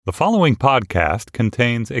The following podcast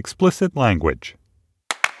contains explicit language.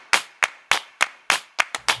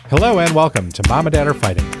 Hello and welcome to Mom and Dad Are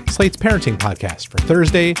Fighting, Slate's parenting podcast for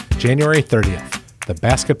Thursday, January 30th, the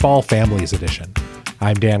Basketball Families Edition.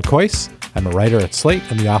 I'm Dan Kois. I'm a writer at Slate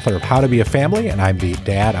and the author of How to Be a Family, and I'm the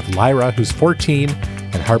dad of Lyra, who's 14,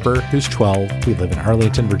 and Harper, who's 12. We live in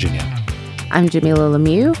Arlington, Virginia. I'm Jamila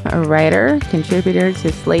Lemieux, a writer, contributor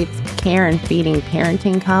to Slate's Care and Feeding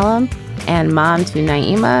Parenting column, and mom to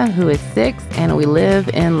Naima, who is 6, and we live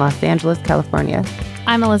in Los Angeles, California.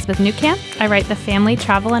 I'm Elizabeth Newcamp. I write the family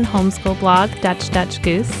travel and homeschool blog, Dutch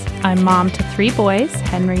Goose. I'm mom to 3 boys,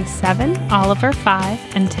 Henry 7, Oliver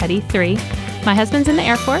 5, and Teddy 3. My husband's in the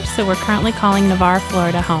Air Force, so we're currently calling Navarre,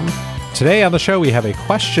 Florida home. Today on the show, we have a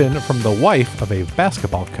question from the wife of a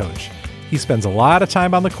basketball coach. He spends a lot of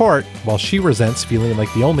time on the court, while she resents feeling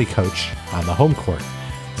like the only coach on the home court.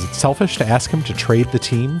 Is it selfish to ask him to trade the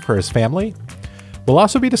team for his family? We'll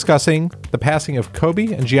also be discussing the passing of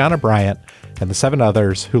Kobe and Gianna Bryant and the 7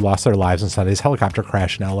 others who lost their lives in Sunday's helicopter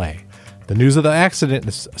crash in L.A. The news of the accident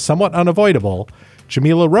is somewhat unavoidable.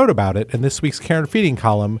 Jamila wrote about it in this week's Care and Feeding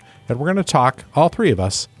column, and we're going to talk, all 3 of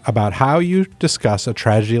us, about how you discuss a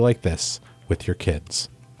tragedy like this with your kids.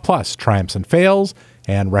 Plus, triumphs and fails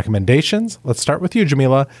and recommendations. Let's start with you,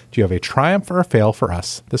 Jamila. Do you have a triumph or a fail for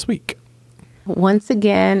us this week? Once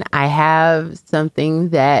again, I have something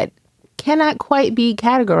that cannot quite be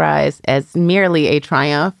categorized as merely a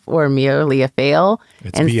triumph or merely a fail.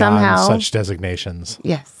 It's and beyond somehow, such designations.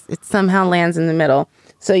 Yes, it somehow lands in the middle.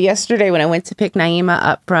 So yesterday when I went to pick Naima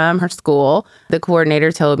up from her school, the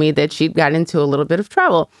coordinator told me that she'd got into a little bit of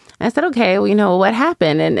trouble. And I said, okay, well, what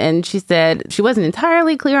happened? And she said she wasn't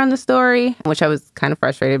entirely clear on the story, which I was kind of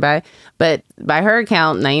frustrated by. But by her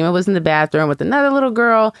account, Naima was in the bathroom with another little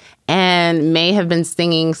girl and may have been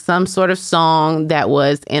singing some sort of song that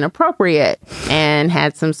was inappropriate and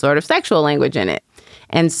had some sort of sexual language in it.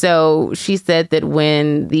 And so she said that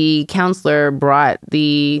when the counselor brought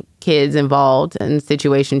the kids involved in the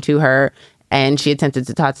situation to her and she attempted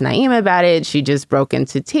to talk to Naima about it, she just broke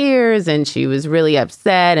into tears and she was really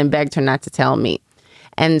upset and begged her not to tell me.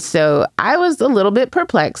 And so I was a little bit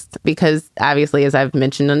perplexed because obviously, as I've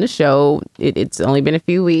mentioned on the show, it's only been a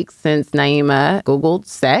few weeks since Naima Googled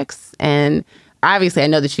sex. And obviously, I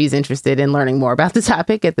know that she's interested in learning more about the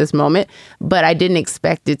topic at this moment, but I didn't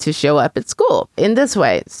expect it to show up at school in this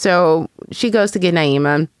way. So she goes to get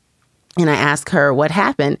Naima and I ask her what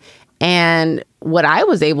happened. And what I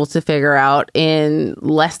was able to figure out in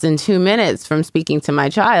less than 2 minutes from speaking to my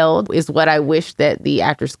child is what I wish that the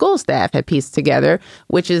after school staff had pieced together,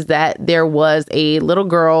 which is that there was a little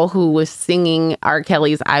girl who was singing R.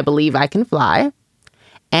 Kelly's I Believe I Can Fly.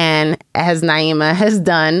 And as Naima has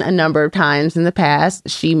done a number of times in the past,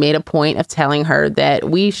 she made a point of telling her that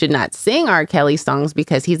we should not sing R. Kelly songs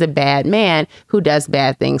because he's a bad man who does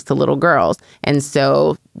bad things to little girls. And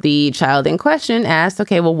so the child in question asked,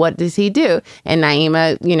 okay, well, what does he do? And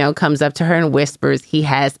Naima, comes up to her and whispers, he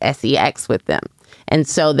has sex with them. And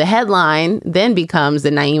so the headline then becomes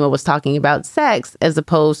that Naima was talking about sex as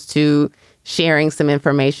opposed to sharing some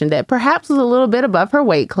information that perhaps was a little bit above her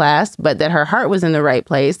weight class, but that her heart was in the right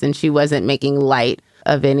place and she wasn't making light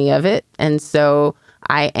of any of it. And so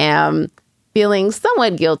I am feeling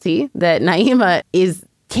somewhat guilty that Naima is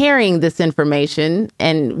carrying this information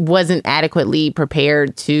and wasn't adequately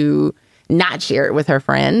prepared to not share it with her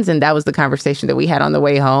friends. And that was the conversation that we had on the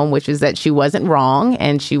way home, which is that she wasn't wrong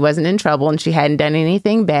and she wasn't in trouble and she hadn't done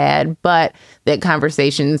anything bad, but that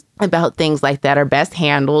conversations about things like that are best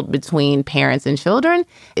handled between parents and children.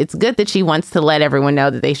 It's good that she wants to let everyone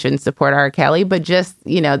know that they shouldn't support R. Kelly, but just,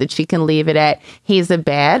 that she can leave it at he's a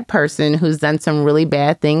bad person who's done some really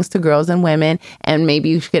bad things to girls and women. And maybe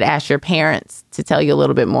you should ask your parents to tell you a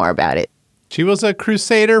little bit more about it. She was a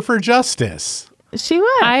crusader for justice. She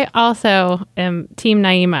was. I also am Team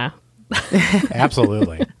Naima.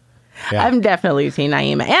 Absolutely. Yeah. I'm definitely Team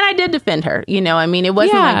Naima. And I did defend her. It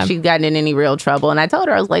wasn't like she'd gotten in any real trouble. And I told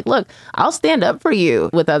her, I was like, look, I'll stand up for you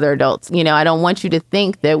with other adults. I don't want you to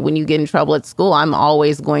think that when you get in trouble at school, I'm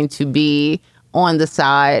always going to be on the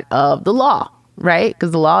side of the law, right?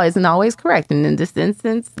 Because the law isn't always correct. And in this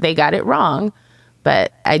instance, they got it wrong.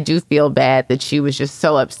 But I do feel bad that she was just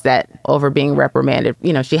so upset over being reprimanded.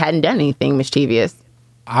 She hadn't done anything mischievous.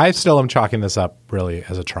 I still am chalking this up really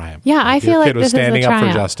as a triumph. Yeah, I feel like this is a triumph. Your kid was standing up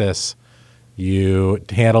for justice. You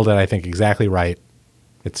handled it, I think, exactly right.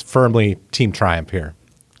 It's firmly team triumph here.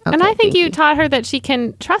 Okay, and I think you taught her that she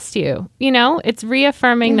can trust you. It's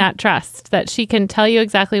reaffirming that trust, that she can tell you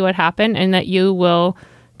exactly what happened and that you will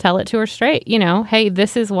tell it to her straight. Hey,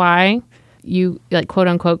 this is why you, quote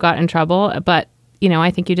unquote, got in trouble. But,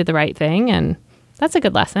 I think you did the right thing. And That's a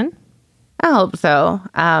good lesson. I hope so.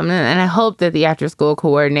 And I hope that the after-school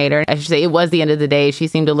coordinator, I should say, it was the end of the day. She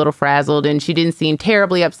seemed a little frazzled, and she didn't seem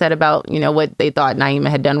terribly upset about, what they thought Naima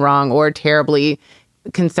had done wrong, or terribly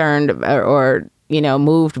concerned or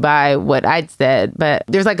moved by what I'd said. But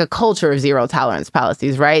there's like a culture of zero tolerance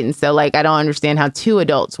policies, right? And so I don't understand how two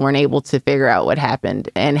adults weren't able to figure out what happened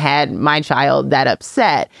and had my child that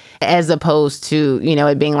upset, as opposed to,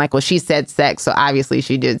 it being like, well, she said sex, so obviously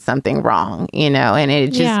she did something wrong, and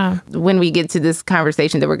it just, when we get to this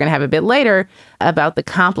conversation that we're going to have a bit later about the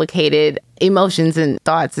complicated emotions and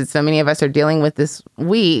thoughts that so many of us are dealing with this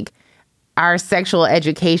week, our sexual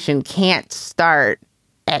education can't start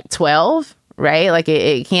at 12. Right?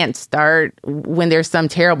 It can't start when there's some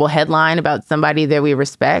terrible headline about somebody that we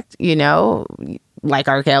respect, like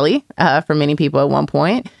R. Kelly, for many people at one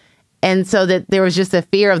point. And so that there was just a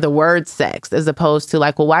fear of the word sex, as opposed to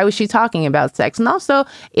well, why was she talking about sex? And also,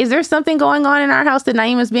 is there something going on in our house that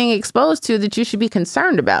Naima's being exposed to that you should be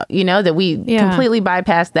concerned about? That we completely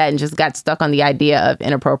bypassed that and just got stuck on the idea of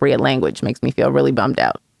inappropriate language. Makes me feel really bummed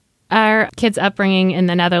out. Our kids' upbringing in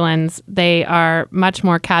the Netherlands, they are much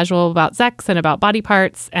more casual about sex and about body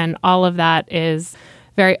parts, and all of that is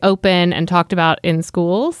very open and talked about in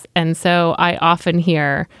schools. And so I often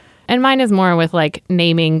hear, and mine is more with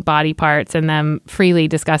naming body parts and them freely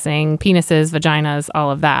discussing penises, vaginas, all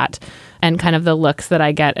of that, and kind of the looks that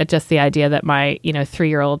I get at just the idea that my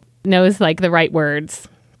 3-year-old knows the right words.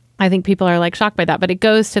 I think people are shocked by that, but it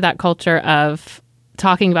goes to that culture of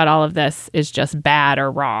talking about all of this is just bad or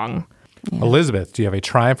wrong. Yeah. Elizabeth, do you have a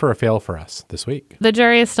triumph or a fail for us this week? The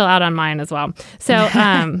jury is still out on mine as well. So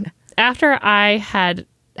after I had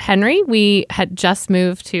Henry, we had just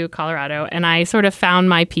moved to Colorado, and I sort of found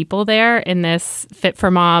my people there in this Fit for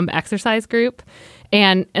Mom exercise group.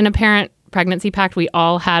 And in a parent pregnancy pact, we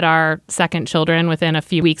all had our second children within a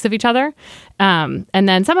few weeks of each other. And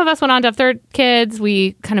then some of us went on to have third kids.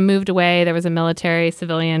 We kind of moved away. There was a military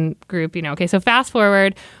civilian group, Okay, so fast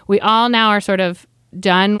forward, we all now are sort of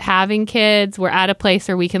done having kids. We're at a place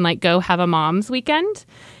where we can go have a mom's weekend.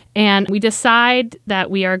 And we decide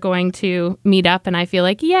that we are going to meet up, and I feel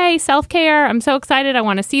yay, self-care. I'm so excited. I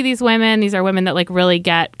want to see these women. These are women that really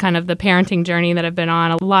get kind of the parenting journey that I've been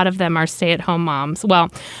on. A lot of them are stay-at-home moms. Well,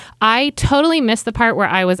 I totally missed the part where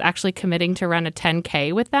I was actually committing to run a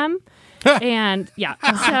 10K with them. And so,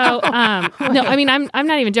 no, I mean, I'm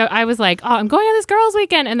not even joking. I was I'm going on this girls'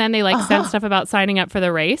 weekend. And then they sent stuff about signing up for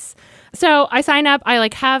the race. So I sign up. I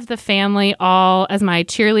have the family all as my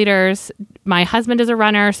cheerleaders. My husband is a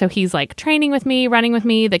runner, so he's training with me, running with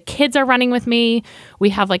me. The kids are running with me. We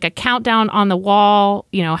have a countdown on the wall,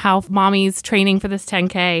 how mommy's training for this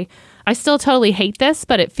 10K. I still totally hate this,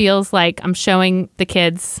 but it feels like I'm showing the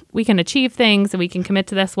kids we can achieve things and we can commit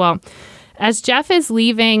to this. Well, as Jeff is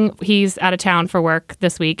leaving, he's out of town for work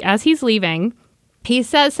this week. As he's leaving, he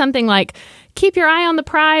says something like, keep your eye on the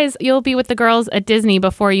prize. You'll be with the girls at Disney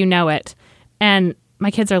before you know it. And my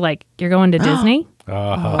kids are like, you're going to Disney?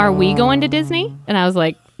 Are we going to Disney? And I was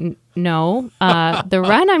like, no. The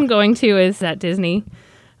run I'm going to is at Disney.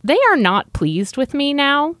 They are not pleased with me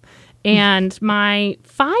now. And my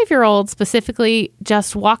 5-year-old specifically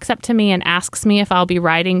just walks up to me and asks me if I'll be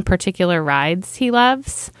riding particular rides he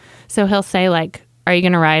loves. So he'll say, are you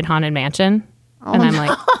going to ride Haunted Mansion? And I'm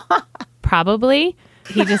like, probably.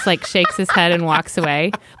 He just shakes his head and walks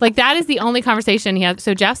away. That is the only conversation he has.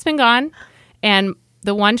 So Jeff's been gone, and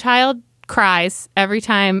the one child cries every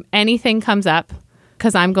time anything comes up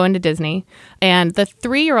because I'm going to Disney. And the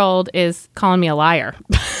 3-year-old is calling me a liar.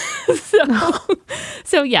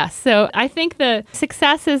 So yes. So I think the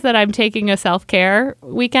success is that I'm taking a self-care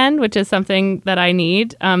weekend, which is something that I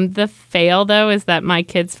need. The fail, though, is that my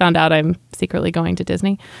kids found out I'm secretly going to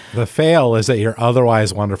Disney. The fail is that your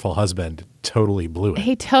otherwise wonderful husband totally blew it.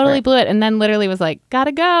 He totally blew it, and then literally was like,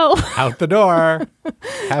 gotta go. Out the door.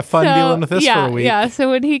 Have fun dealing with this for a week. Yeah,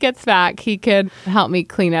 so when he gets back, he could help me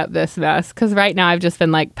clean up this mess. Because right now I've just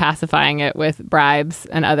been pacifying it with bribes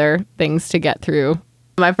and other things to get through.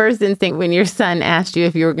 My first instinct when your son asked you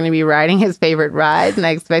if you were going to be riding his favorite rides, and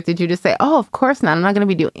I expected you to say, oh, of course not. I'm not going to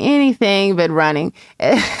be doing anything but running,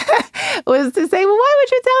 was to say, well, why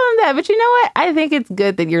would you tell him that? But you know what? I think it's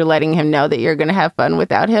good that you're letting him know that you're going to have fun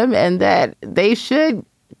without him, and that they should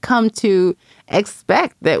come to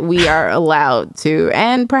expect that we are allowed to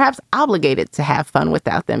and perhaps obligated to have fun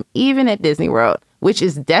without them, even at Disney World, which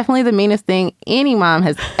is definitely the meanest thing any mom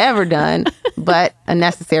has ever done, but a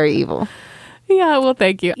necessary evil. Yeah, well,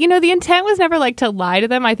 thank you. The intent was never to lie to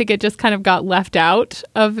them. I think it just kind of got left out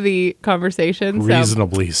of the conversation.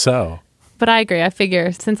 Reasonably so. But I agree. I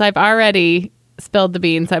figure since I've already spilled the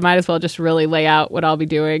beans, I might as well just really lay out what I'll be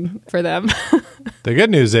doing for them. The good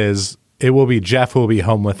news is it will be Jeff who will be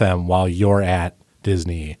home with them while you're at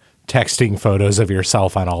Disney texting photos of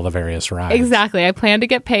yourself on all the various rides. Exactly. I plan to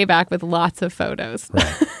get payback with lots of photos.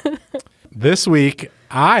 Right. This week,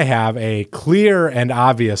 I have a clear and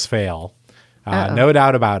obvious fail. No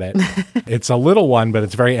doubt about it. It's a little one, but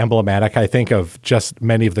it's very emblematic, I think, of just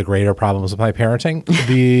many of the greater problems with my parenting.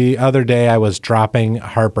 The other day, I was dropping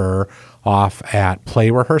Harper off at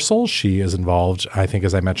play rehearsal. She is involved, I think,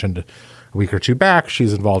 as I mentioned a week or two back,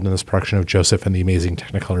 she's involved in this production of Joseph and the Amazing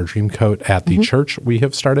Technicolor Dreamcoat at the church we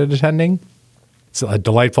have started attending. It's a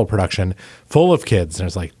delightful production full of kids.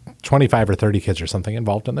 There's like 25 or 30 kids or something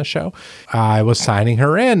involved in this show. I was signing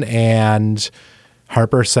her in, and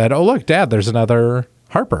Harper said, "Oh, look, Dad, there's another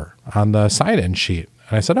Harper on the sign-in sheet."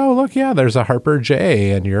 And I said, "Oh, look, yeah, there's a Harper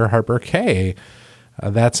J and you're Harper K.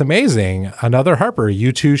 That's amazing. Another Harper.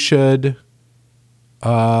 You two should..."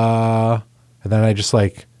 And then I just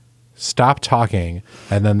stopped talking.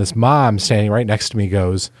 And then this mom standing right next to me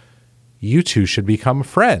goes, "You two should become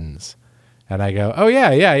friends." And I go, "Oh,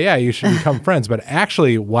 yeah, you should become friends." But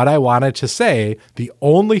actually what I wanted to say, the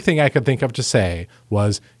only thing I could think of to say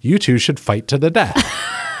was, "You two should fight to the death."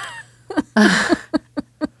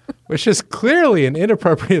 Which is clearly an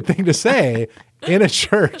inappropriate thing to say in a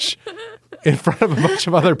church in front of a bunch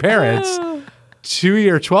of other parents to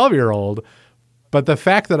your 12-year-old. But the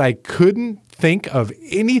fact that I couldn't think of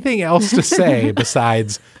anything else to say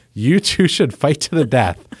besides "you two should fight to the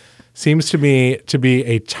death" seems to me to be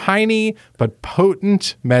a tiny but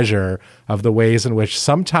potent measure of the ways in which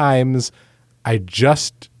sometimes I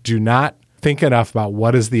just do not think enough about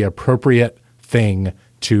what is the appropriate thing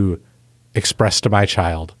to express to my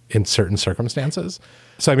child in certain circumstances.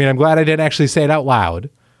 So, I mean, I'm glad I didn't actually say it out loud.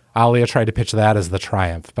 Alia tried to pitch that as the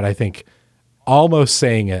triumph, but I think almost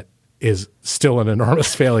saying it is still an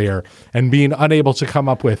enormous failure, and being unable to come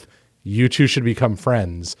up with "you two should become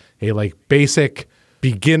friends," a basic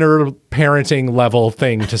beginner parenting level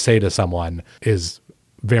thing to say to someone, is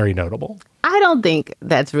very notable. I don't think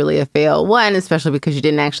that's really a fail. One, especially because you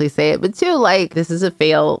didn't actually say it, but two, this is a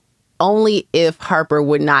fail only if Harper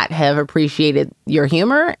would not have appreciated your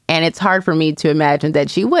humor. And it's hard for me to imagine that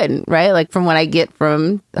she wouldn't, right? From what I get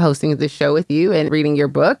from hosting the show with you and reading your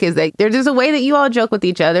book is that there's a way that you all joke with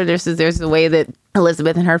each other. There's a way that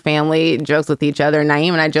Elizabeth and her family jokes with each other.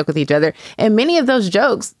 Naeem and I joke with each other. And many of those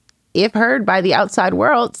jokes, if heard by the outside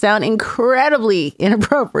world, sound incredibly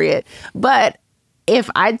inappropriate. But if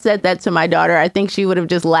I'd said that to my daughter, I think she would have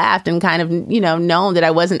just laughed and kind of, known that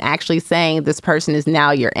I wasn't actually saying this person is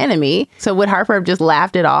now your enemy. So would Harper have just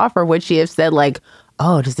laughed it off, or would she have said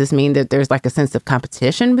 "Oh, does this mean that there's a sense of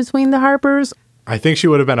competition between the Harpers?" I think she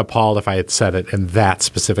would have been appalled if I had said it in that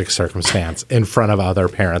specific circumstance in front of other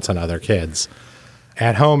parents and other kids.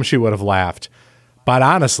 At home, she would have laughed. But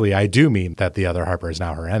honestly, I do mean that the other Harper is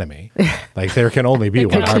now her enemy. There can only be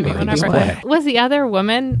one Harper in this play. Was the other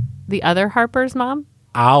woman the other Harper's mom?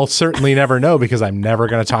 I'll certainly never know because I'm never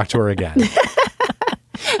going to talk to her again.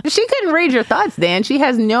 She couldn't read your thoughts, Dan. She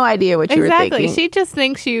has no idea what you were thinking. Exactly. She just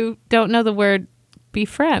thinks you don't know the word "be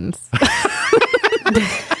friends."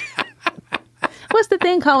 What's the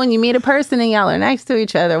thing called when you meet a person and y'all are next to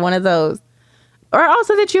each other? One of those. Or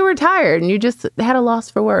also that you were tired and you just had a loss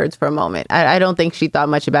for words for a moment. I don't think she thought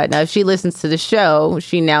much about it. Now, if she listens to the show,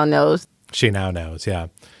 she now knows. She now knows, yeah.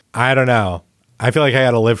 I don't know. I feel like I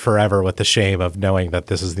got to live forever with the shame of knowing that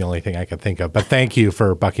this is the only thing I could think of. But thank you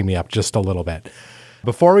for bucking me up just a little bit.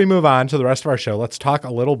 Before we move on to the rest of our show, let's talk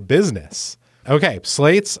a little business. Okay,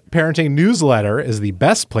 Slate's parenting newsletter is the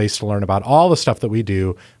best place to learn about all the stuff that we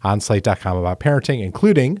do on Slate.com about parenting,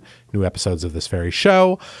 including new episodes of this very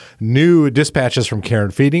show, new dispatches from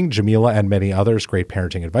Karen Feeding, Jamila, and many others, great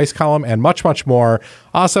parenting advice column, and much, much more.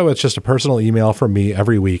 Also, it's just a personal email from me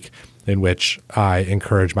every week in which I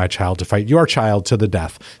encourage my child to fight your child to the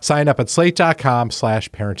death. Sign up at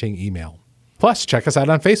slate.com/parenting email. Plus, check us out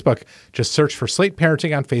on Facebook. Just search for Slate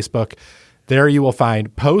Parenting on Facebook. There you will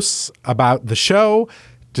find posts about the show,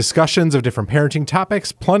 discussions of different parenting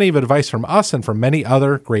topics, plenty of advice from us and from many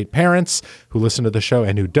other great parents who listen to the show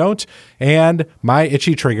and who don't, and my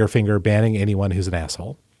itchy trigger finger banning anyone who's an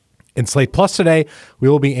asshole. In Slate Plus today, we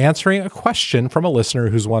will be answering a question from a listener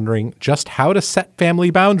who's wondering just how to set family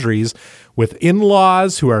boundaries with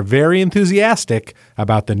in-laws who are very enthusiastic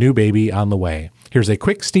about the new baby on the way. Here's a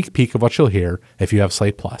quick sneak peek of what you'll hear if you have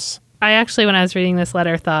Slate Plus. I actually, when I was reading this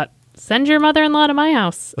letter, thought, send your mother-in-law to my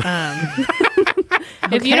house.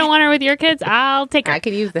 If you don't want her with your kids, I'll take her. I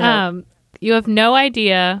could use the help. You have no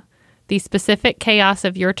idea the specific chaos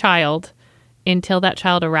of your child until that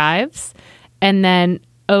child arrives. And then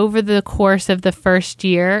over the course of the first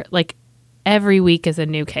year, every week is a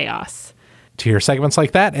new chaos. To hear segments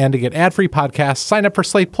like that and to get ad-free podcasts, sign up for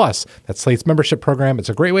Slate Plus. That's Slate's membership program. It's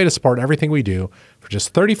a great way to support everything we do. For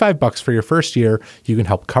just $35 for your first year, you can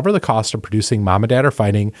help cover the cost of producing Mom and Dad Are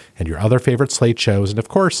Fighting and your other favorite Slate shows. And of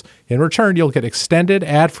course, in return, you'll get extended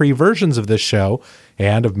ad-free versions of this show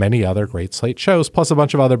and of many other great Slate shows, plus a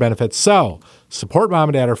bunch of other benefits. So support Mom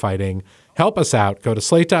and Dad Are Fighting. Help us out. Go to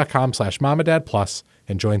slate.com/momanddadplus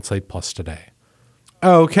and join Slate Plus today.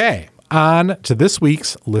 Okay. On to this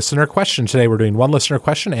week's listener question. Today we're doing one listener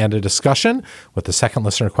question and a discussion with the second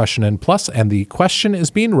listener question in plus, and the question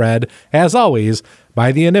is being read, as always,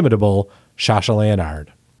 by the inimitable Shasha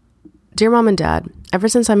Leonard. Dear Mom and Dad, ever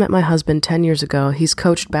since I met my husband 10 years ago, he's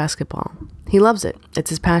coached basketball. He loves it. It's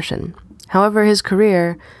his passion. However, his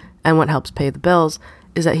career, and what helps pay the bills,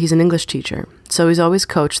 is that he's an English teacher, so he's always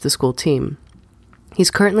coached the school team.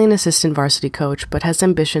 He's currently an assistant varsity coach, but has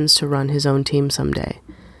ambitions to run his own team someday.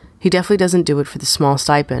 He definitely doesn't do it for the small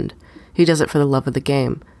stipend. He does it for the love of the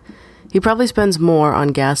game. He probably spends more on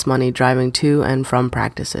gas money driving to and from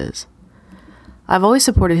practices. I've always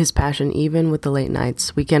supported his passion even with the late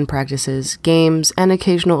nights, weekend practices, games, and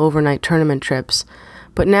occasional overnight tournament trips.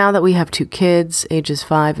 But now that we have 2 kids, ages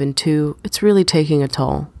 5 and 2, it's really taking a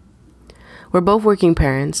toll. We're both working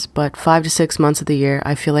parents, but 5 to 6 months of the year,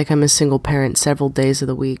 I feel like I'm a single parent several days of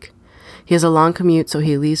the week. He has a long commute, so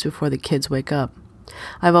he leaves before the kids wake up.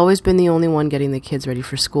 I've always been the only one getting the kids ready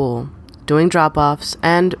for school, doing drop-offs,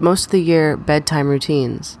 and most of the year, bedtime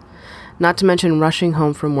routines. Not to mention rushing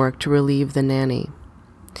home from work to relieve the nanny.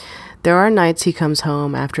 There are nights he comes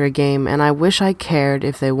home after a game, and I wish I cared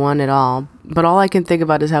if they won at all, but all I can think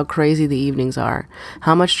about is how crazy the evenings are,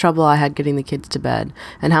 how much trouble I had getting the kids to bed,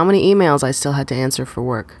 and how many emails I still had to answer for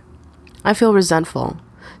work. I feel resentful.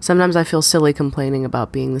 Sometimes I feel silly complaining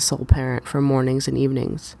about being the sole parent for mornings and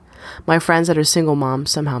evenings. My friends that are single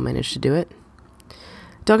moms somehow manage to do it.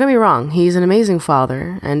 Don't get me wrong, he's an amazing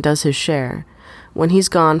father and does his share. When he's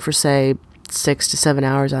gone for, say, 6 to 7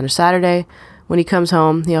 hours on a Saturday, when he comes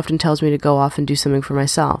home, he often tells me to go off and do something for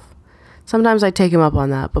myself. Sometimes I take him up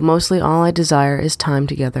on that, but mostly all I desire is time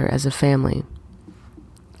together as a family.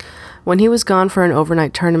 When he was gone for an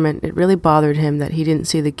overnight tournament, it really bothered him that he didn't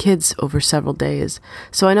see the kids over several days,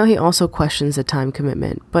 so I know he also questions the time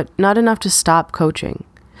commitment, but not enough to stop coaching.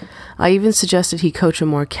 I even suggested he coach a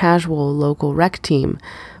more casual local rec team,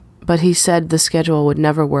 but he said the schedule would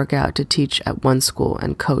never work out to teach at one school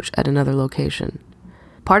and coach at another location.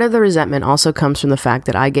 Part of the resentment also comes from the fact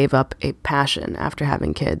that I gave up a passion after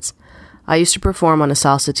having kids. I used to perform on a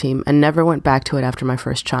salsa team and never went back to it after my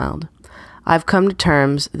first child. I've come to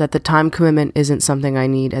terms that the time commitment isn't something I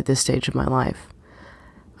need at this stage of my life.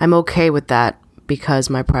 I'm okay with that because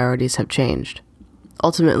my priorities have changed.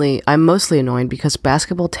 Ultimately, I'm mostly annoyed because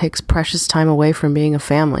basketball takes precious time away from being a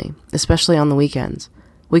family, especially on the weekends.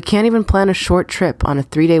 We can't even plan a short trip on a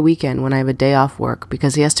 3-day weekend when I have a day off work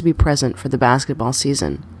because he has to be present for the basketball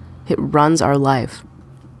season. It runs our life.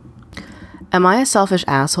 Am I a selfish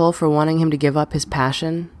asshole for wanting him to give up his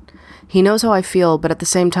passion? He knows how I feel, but at the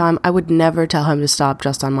same time, I would never tell him to stop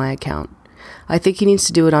just on my account. I think he needs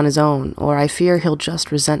to do it on his own, or I fear he'll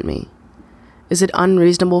just resent me. Is it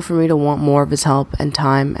unreasonable for me to want more of his help and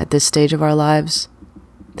time at this stage of our lives?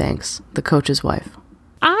 Thanks, the coach's wife.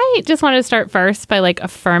 I just wanted to start first by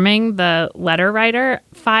affirming the letter writer.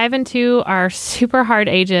 5 and 2 are super hard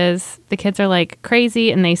ages. The kids are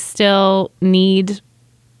crazy and they still need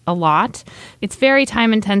a lot. It's very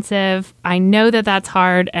time intensive. I know that that's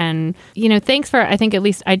hard. And, thanks for, I think, at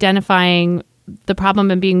least identifying the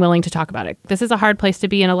problem and being willing to talk about it. This is a hard place to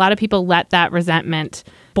be. And a lot of people let that resentment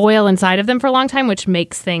boil inside of them for a long time, which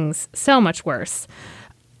makes things so much worse.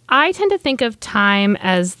 I tend to think of time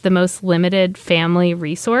as the most limited family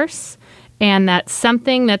resource, and that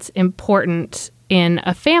something that's important in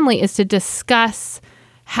a family is to discuss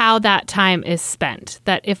how that time is spent.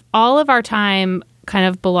 That if all of our time kind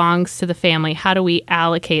of belongs to the family, how do we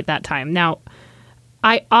allocate that time? Now,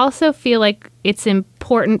 I also feel like it's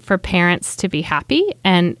important for parents to be happy,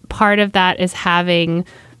 and part of that is having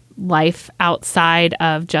life outside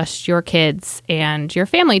of just your kids and your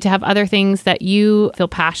family, to have other things that you feel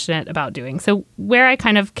passionate about doing. So where I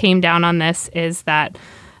kind of came down on this is that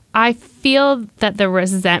I feel that the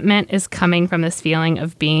resentment is coming from this feeling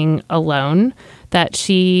of being alone, that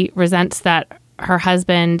she resents that her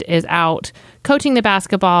husband is out coaching the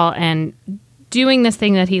basketball and doing this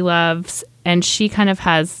thing that he loves, and she kind of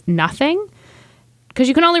has nothing. Because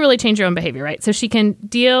you can only really change your own behavior, right? So she can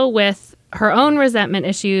deal with her own resentment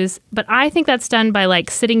issues, but I think that's done by like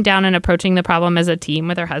sitting down and approaching the problem as a team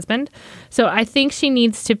with her husband. So I think she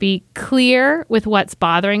needs to be clear with what's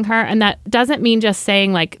bothering her. And that doesn't mean just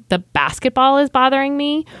saying like the basketball is bothering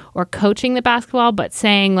me or coaching the basketball, but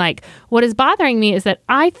saying like what is bothering me is that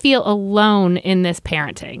I feel alone in this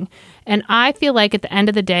parenting. And I feel like at the end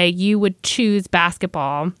of the day, you would choose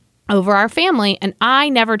basketball over our family, and I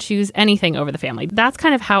never choose anything over the family. That's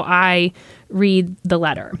kind of how I read the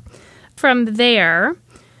letter. From there,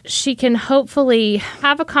 she can hopefully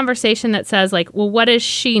have a conversation that says like, well, what does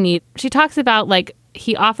she need? She talks about like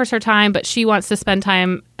he offers her time, but she wants to spend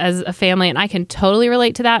time as a family. And I can totally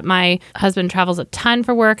relate to that. My husband travels a ton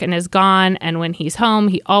for work and is gone. And when he's home,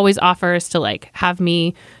 he always offers to like have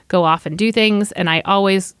me go off and do things. And I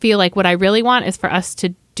always feel like what I really want is for us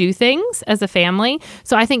to do things as a family.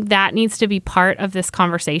 So I think that needs to be part of this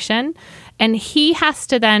conversation. And he has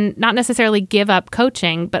to then not necessarily give up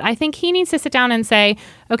coaching, but I think he needs to sit down and say,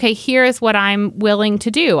 okay, here is what I'm willing to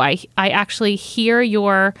do. I actually hear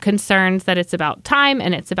your concerns that it's about time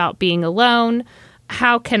and it's about being alone.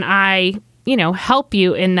 How can I, help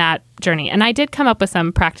you in that journey? And I did come up with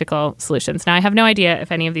some practical solutions. Now, I have no idea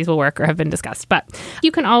if any of these will work or have been discussed, but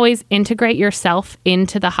you can always integrate yourself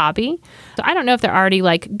into the hobby. So I don't know if they're already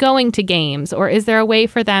like going to games, or is there a way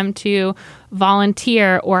for them to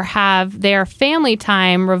volunteer or have their family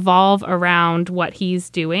time revolve around what he's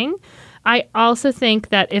doing? I also think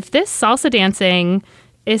that if this salsa dancing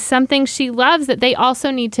is something she loves, that they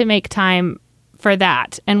also need to make time for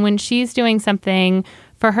that. And when she's doing something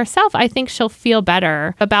for herself, I think she'll feel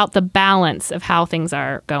better about the balance of how things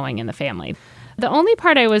are going in the family. The only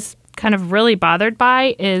part I was kind of really bothered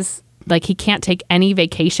by is like he can't take any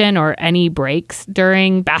vacation or any breaks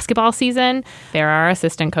during basketball season. There are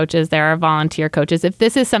assistant coaches, there are volunteer coaches. If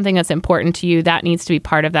this is something that's important to you, that needs to be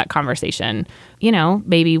part of that conversation.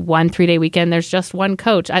 Maybe 1 3-day weekend, there's just one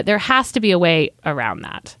coach. There has to be a way around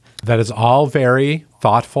that. That is all very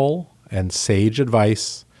thoughtful and sage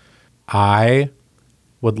advice. I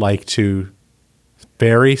would like to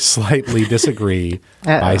very slightly disagree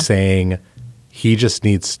by saying he just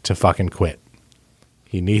needs to fucking quit.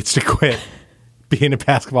 He needs to quit being a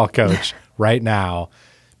basketball coach right now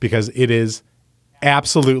because it is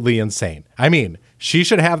absolutely insane. I mean, she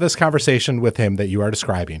should have this conversation with him that you are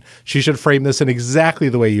describing. She should frame this in exactly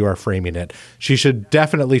the way you are framing it. She should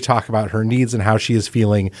definitely talk about her needs and how she is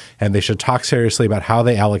feeling, and they should talk seriously about how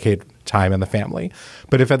they allocate time in the family.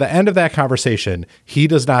 But if at the end of that conversation, he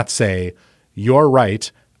does not say, you're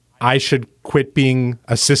right, I should quit being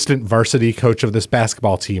assistant varsity coach of this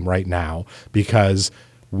basketball team right now because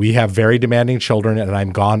we have very demanding children and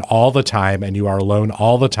I'm gone all the time and you are alone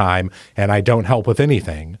all the time and I don't help with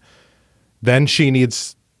anything, then she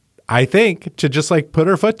needs, I think, to just like put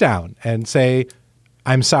her foot down and say,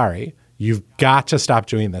 I'm sorry, you've got to stop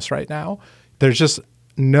doing this right now. There's just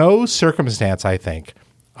no circumstance, I think,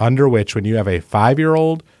 under which when you have a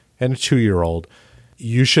 5-year-old and a 2-year-old,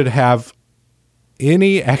 you should have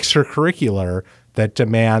any extracurricular that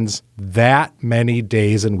demands that many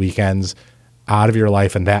days and weekends out of your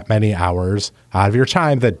life and that many hours out of your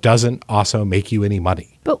time that doesn't also make you any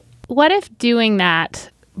money. But what if doing that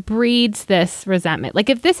breeds this resentment? Like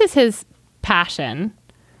if this is his passion,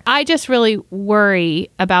 I just really worry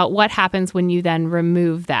about what happens when you then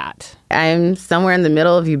remove that. I'm somewhere in the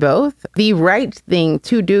middle of you both. The right thing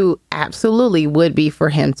to do absolutely would be for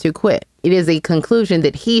him to quit. It is a conclusion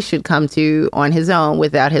that he should come to on his own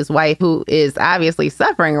without his wife, who is obviously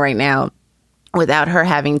suffering right now, without her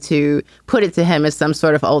having to put it to him as some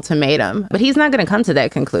sort of ultimatum. But he's not going to come to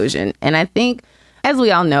that conclusion. And I think, as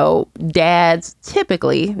we all know, dads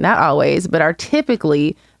typically, not always, but are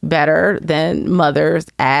typically better than mothers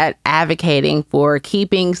at advocating for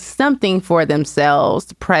keeping something for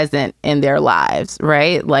themselves present in their lives,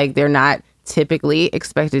 right? Like they're not typically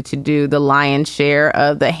expected to do the lion's share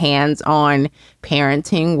of the hands-on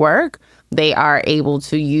parenting work. They are able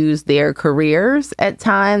to use their careers at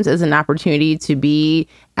times as an opportunity to be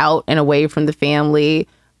out and away from the family,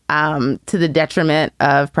 to the detriment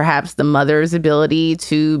of perhaps the mother's ability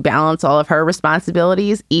to balance all of her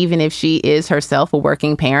responsibilities, even if she is herself a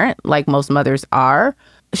working parent, like most mothers are.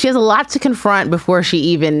 She has a lot to confront before she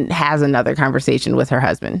even has another conversation with her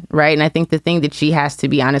husband, right? And I think the thing that she has to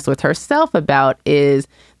be honest with herself about is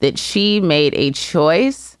that she made a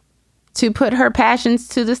choice to put her passions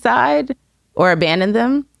to the side or abandon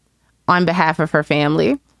them on behalf of her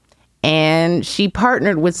family. And she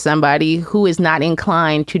partnered with somebody who is not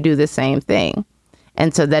inclined to do the same thing.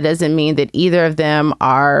 And so that doesn't mean that either of them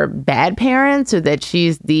are bad parents or that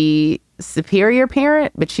she's the superior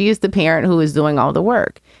parent, but she is the parent who is doing all the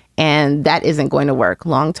work. And that isn't going to work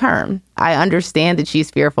long term. I understand that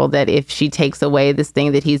she's fearful that if she takes away this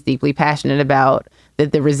thing that he's deeply passionate about,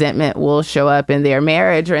 that the resentment will show up in their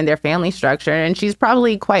marriage or in their family structure. And she's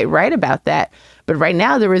probably quite right about that. But right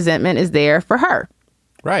now, the resentment is there for her.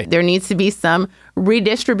 Right. There needs to be some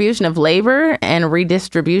redistribution of labor and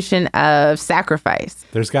redistribution of sacrifice.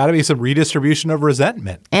 There's got to be some redistribution of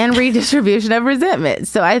resentment. And redistribution of resentment.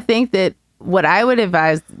 So I think that what I would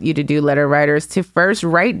advise you to do, letter writers, to first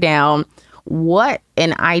write down what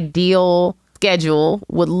an ideal schedule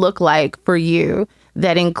would look like for you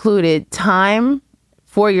that included time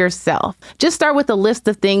for yourself. Just start with a list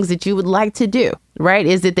of things that you would like to do, right?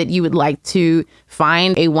 Is it that you would like to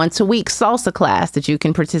find a once a week salsa class that you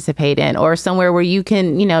can participate in, or somewhere where you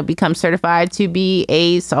can, become certified to be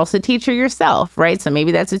a salsa teacher yourself, right? So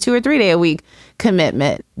maybe that's a 2 or 3 day a week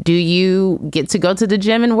commitment. Do you get to go to the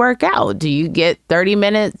gym and work out? Do you get 30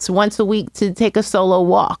 minutes once a week to take a solo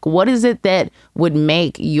walk? What is it that would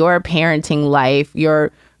make your parenting life,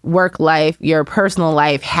 your work life, your personal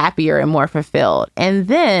life happier and more fulfilled? And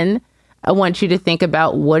then I want you to think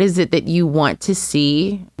about what is it that you want to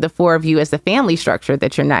see the four of you as a family structure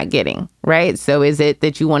that you're not getting, right? So is it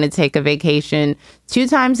that you want to take a vacation 2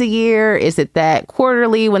 times a year? Is it that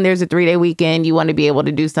quarterly when there's a 3-day weekend, you want to be able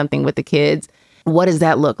to do something with the kids? What does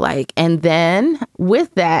that look like? And then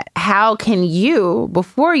with that, how can you,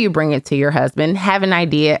 before you bring it to your husband, have an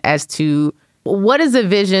idea as to what is a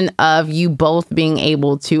vision of you both being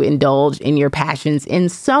able to indulge in your passions in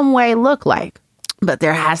some way look like? But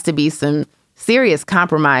there has to be some serious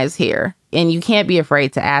compromise here. And you can't be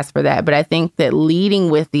afraid to ask for that. But I think that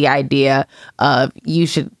leading with the idea of you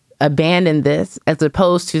should abandon this as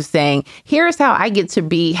opposed to saying, here's how I get to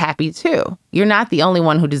be happy too. You're not the only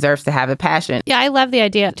one who deserves to have a passion. Yeah, I love the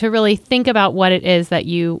idea to really think about what it is that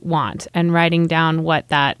you want and writing down what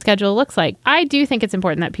that schedule looks like. I do think it's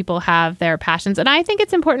important that people have their passions. And I think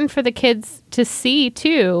it's important for the kids to see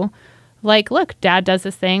too, like, look, dad does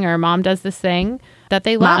this thing or mom does this thing that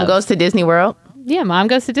they love. Mom goes to Disney World. Yeah, mom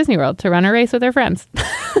goes to Disney World to run a race with her friends.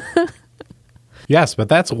 Yes, but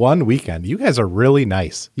that's one weekend. You guys are really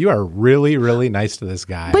nice. You are really, really nice to this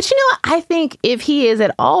guy. But I think if he is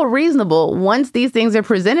at all reasonable, once these things are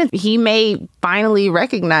presented, he may finally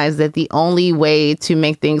recognize that the only way to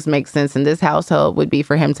make things make sense in this household would be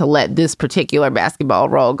for him to let this particular basketball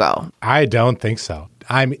role go. I don't think so.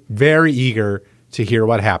 I'm very eager to hear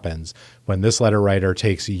what happens when this letter writer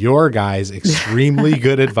takes your guys' extremely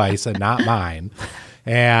good advice and not mine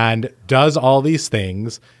and does all these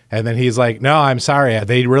things. And then he's like, no, I'm sorry.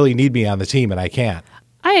 They really need me on the team and I can't.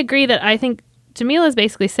 I agree that I think Jamila is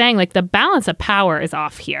basically saying like the balance of power is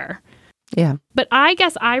off here. Yeah. But I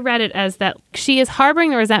guess I read it as that she is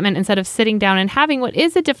harboring the resentment instead of sitting down and having what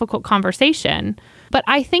is a difficult conversation. But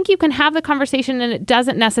I think you can have the conversation and it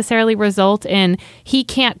doesn't necessarily result in he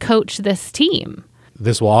can't coach this team.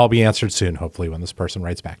 This will all be answered soon, hopefully, when this person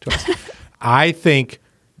writes back to us. I think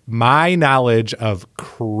my knowledge of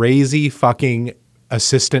crazy fucking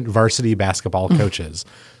assistant varsity basketball coaches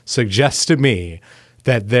suggests to me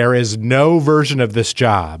that there is no version of this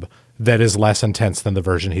job that is less intense than the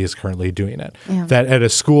version he is currently doing it. Yeah. That at a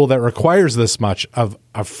school that requires this much of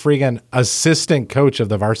a friggin' assistant coach of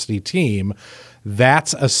the varsity team,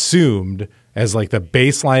 that's assumed as like the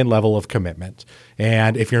baseline level of commitment.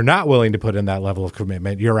 And if you're not willing to put in that level of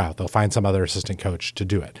commitment, you're out. They'll find some other assistant coach to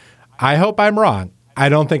do it. I hope I'm wrong. I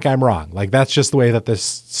don't think I'm wrong. Like, that's just the way that this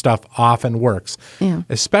stuff often works,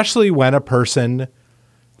 especially when a person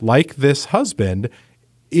like this husband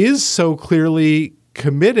is so clearly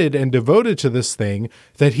committed and devoted to this thing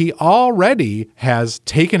that he already has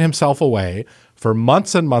taken himself away for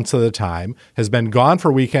months and months at a time, has been gone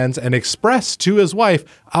for weekends and expressed to his wife,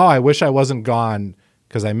 oh, I wish I wasn't gone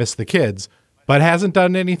because I miss the kids, but hasn't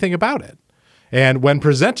done anything about it. And when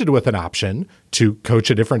presented with an option to coach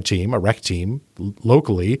a different team, a rec team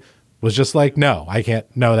locally, was just like, no, I can't.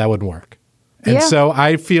 No, that wouldn't work. And so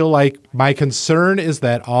I feel like my concern is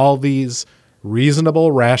that all these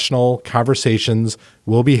reasonable, rational conversations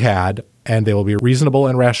will be had, and they will be reasonable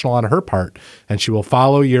and rational on her part. And she will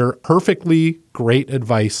follow your perfectly great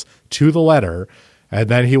advice to the letter. And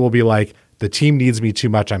then he will be like, the team needs me too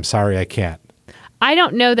much. I'm sorry, I can't. I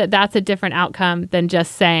don't know that that's a different outcome than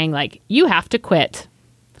just saying, like, you have to quit.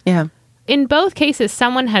 Yeah. In both cases,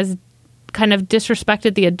 someone has kind of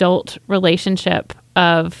disrespected the adult relationship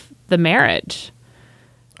of the marriage.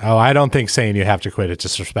 Oh, I don't think saying you have to quit is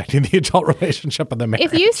disrespecting the adult relationship of the marriage.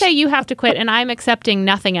 If you say you have to quit and I'm accepting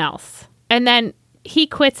nothing else, and then he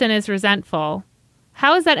quits and is resentful,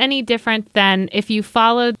 How is that any different than if you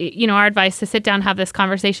followed, our advice to sit down, have this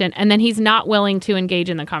conversation, and then he's not willing to engage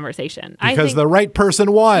in the conversation? Because the right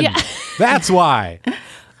person won. Yeah. That's why.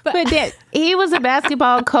 But he was a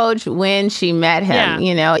basketball coach when she met him.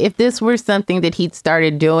 Yeah. If this were something that he'd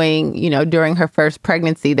started doing, during her first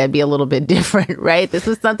pregnancy, that'd be a little bit different, right? This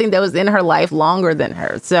was something that was in her life longer than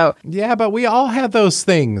her. So yeah, but we all had those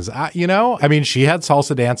things, she had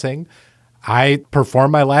salsa dancing. I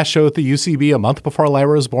performed my last show at the UCB a month before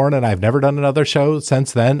Lyra was born, and I've never done another show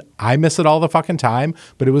since then. I miss it all the fucking time,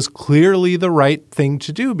 but it was clearly the right thing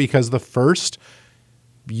to do because the first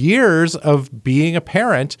years of being a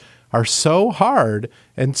parent are so hard,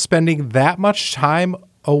 and spending that much time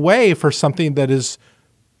away for something that is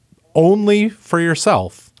only for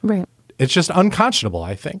yourself. Right. It's just unconscionable,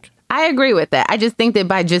 I think. I agree with that. I just think that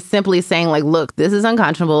by just simply saying like, look, this is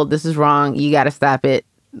unconscionable. This is wrong. You got to stop it.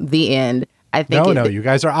 The end. I think No, you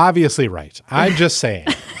guys are obviously right. I'm just saying.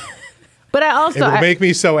 But I also... It would make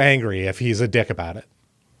me so angry if he's a dick about it.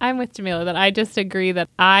 I'm with Jamila that I just agree that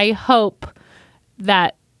I hope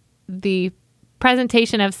that the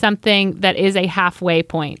presentation of something that is a halfway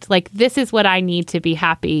point, like this is what I need to be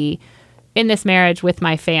happy in this marriage with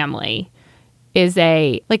my family, is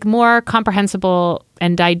a like more comprehensible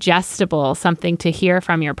and digestible something to hear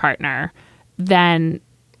from your partner than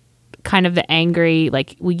kind of the angry,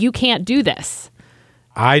 like, well, you can't do this.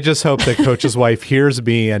 I just hope that Coach's wife hears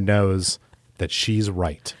me and knows that she's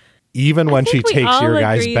right. Even when she takes your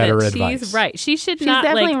guys' better advice. She's right. She's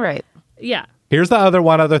definitely right. Yeah. Here's the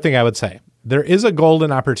one other thing I would say. There is a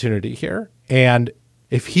golden opportunity here. And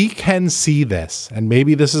if he can see this, and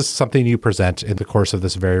maybe this is something you present in the course of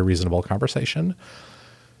this very reasonable conversation,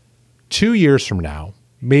 2 years from now,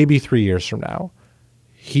 maybe 3 years from now,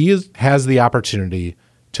 he has the opportunity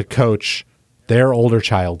to coach their older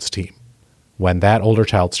child's team when that older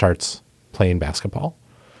child starts playing basketball.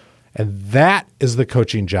 And that is the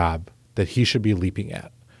coaching job that he should be leaping at,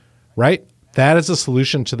 right? That is a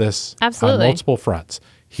solution to this. Absolutely. On multiple fronts.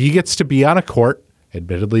 He gets to be on a court.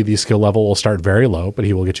 Admittedly, the skill level will start very low, but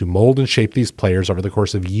he will get to mold and shape these players over the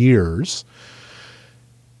course of years.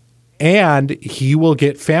 And he will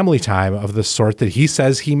get family time of the sort that he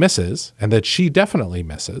says he misses and that she definitely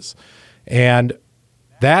misses. And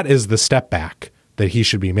that is the step back that he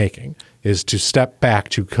should be making, is to step back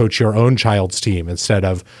to coach your own child's team instead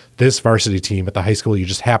of this varsity team at the high school you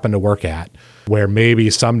just happen to work at, where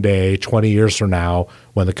maybe someday, 20 years from now,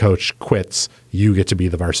 when the coach quits, you get to be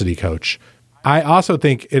the varsity coach. I also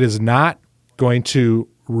think it is not going to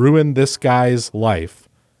ruin this guy's life,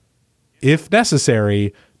 if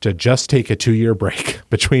necessary, to just take a 2-year break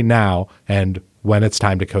between now and when it's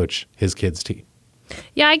time to coach his kid's team.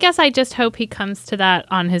 Yeah, I guess I just hope he comes to that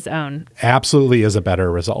on his own. Absolutely is a better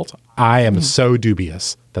result. I am so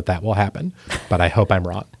dubious that will happen, but I hope I'm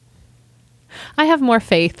wrong. I have more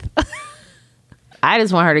faith. I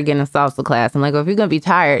just want her to get in a salsa class. I'm like, well, if you're going to be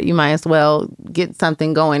tired, you might as well get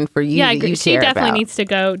something going for you. Yeah, that you she care definitely about. needs to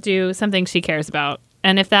go do something she cares about.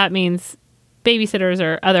 And if that means babysitters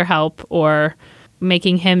or other help or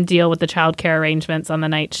making him deal with the childcare arrangements on the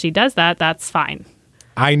night she does that, that's fine.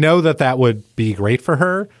 I know that would be great for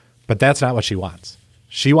her, but that's not what she wants.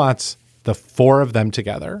 She wants the 4 of them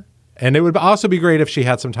together. And it would also be great if she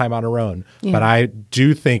had some time on her own. Yeah. But I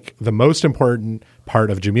do think the most important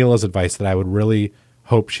part of Jamila's advice that I would really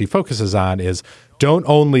hope she focuses on is don't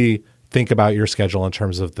only think about your schedule in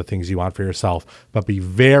terms of the things you want for yourself, but be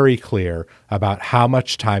very clear about how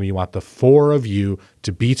much time you want the 4 of you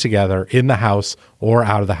to be together in the house or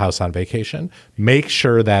out of the house on vacation. Make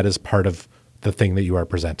sure that is part of the thing that you are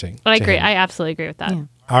presenting. I agree. I absolutely agree with that. Yeah.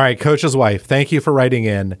 All right, Coach's wife, thank you for writing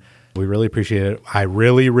in. We really appreciate it. I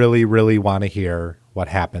really, really, really want to hear what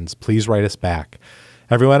happens. Please write us back.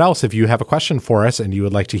 Everyone else, if you have a question for us and you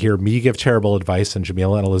would like to hear me give terrible advice and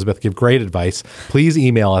Jamila and Elizabeth give great advice, please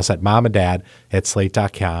email us at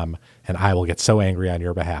momanddad@slate.com and I will get so angry on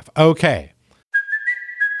your behalf. Okay.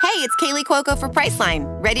 Hey, it's Kaylee Cuoco for Priceline.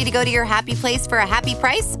 Ready to go to your happy place for a happy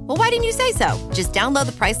price? Well, why didn't you say so? Just download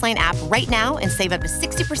the Priceline app right now and save up to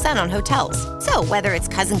 60% on hotels. So whether it's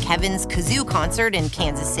Cousin Kevin's Kazoo Concert in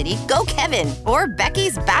Kansas City, go Kevin, or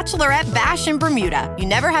Becky's Bachelorette Bash in Bermuda, you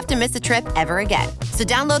never have to miss a trip ever again. So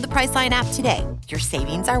download the Priceline app today. Your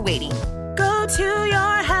savings are waiting. Go to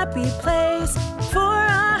your happy place for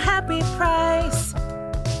a happy price.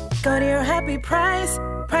 Go to your happy price,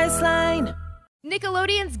 Priceline.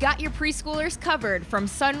 Nickelodeon's got your preschoolers covered from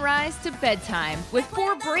sunrise to bedtime with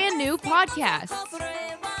 4 brand new podcasts.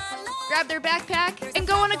 Grab their backpack and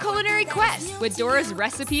go on a culinary quest with Dora's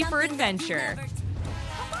Recipe for Adventure.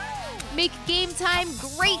 Make game time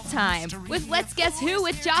great time with Let's Guess Who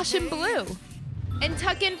with Josh and Blue. and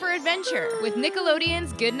tuck in for adventure with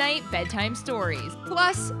Nickelodeon's Goodnight Bedtime Stories.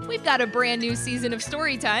 Plus, we've got a brand new season of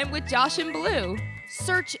Storytime with Josh and Blue.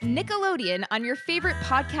 Search Nickelodeon on your favorite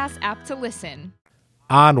podcast app to listen.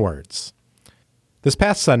 Onwards. This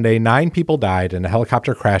past Sunday, 9 people died in a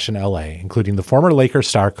helicopter crash in LA, including the former Lakers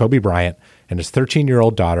star Kobe Bryant and his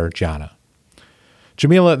 13-year-old daughter, Gianna.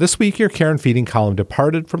 Jamila, this week your Care and Feeding column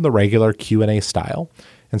departed from the regular Q&A style.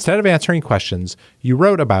 Instead of answering questions, you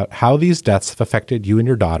wrote about how these deaths have affected you and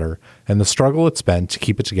your daughter and the struggle it's been to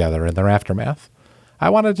keep it together in their aftermath. I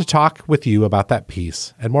wanted to talk with you about that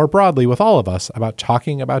piece, and more broadly with all of us about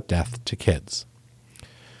talking about death to kids.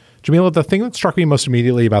 Jamila, the thing that struck me most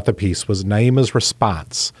immediately about the piece was Naima's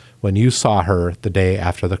response when you saw her the day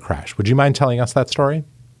after the crash. Would you mind telling us that story?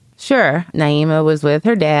 Sure. Naima was with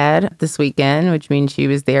her dad this weekend, which means she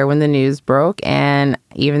was there when the news broke. And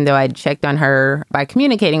even though I'd checked on her by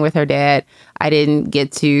communicating with her dad, I didn't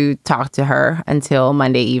get to talk to her until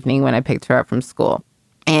Monday evening when I picked her up from school.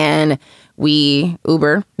 And we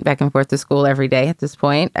Uber back and forth to school every day at this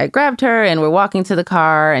point. I grabbed her and we're walking to the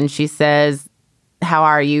car and she says, "How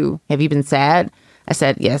are you? Have you been sad?" I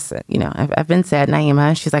said, "Yes, I've been sad,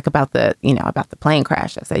 Naima." She's like, about the plane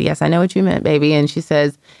crash. I said, "Yes, I know what you meant, baby." And she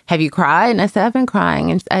says, "Have you cried?" And I said, "I've been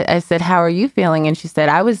crying." And I said, "How are you feeling?" And she said,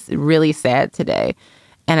 "I was really sad today."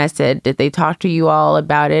 And I said, "Did they talk to you all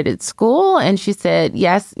about it at school?" And she said,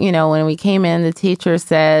 "Yes, when we came in, the teacher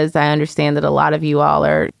says, I understand that a lot of you all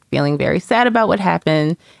are feeling very sad about what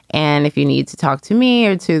happened. And if you need to talk to me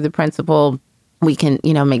or to the principal, we can,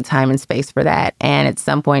 make time and space for that." And at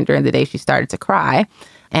some point during the day, she started to cry.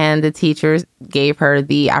 And the teacher gave her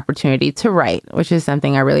the opportunity to write, which is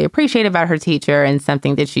something I really appreciate about her teacher and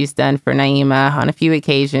something that she's done for Naima on a few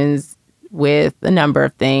occasions with a number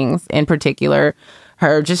of things, in particular,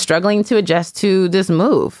 her just struggling to adjust to this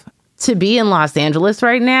move. To be in Los Angeles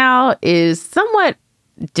right now is somewhat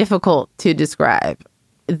difficult to describe.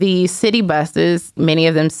 The city buses, many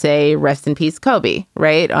of them say "Rest in peace, Kobe,"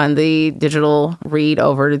 right? On the digital read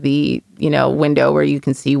over the, window where you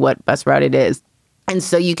can see what bus route it is. And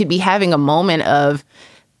so you could be having a moment of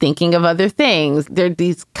thinking of other things. There are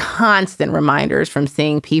these constant reminders from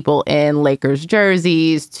seeing people in Lakers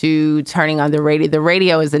jerseys to turning on the radio. The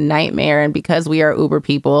radio is a nightmare. And because we are Uber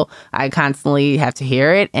people, I constantly have to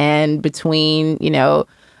hear it. And between,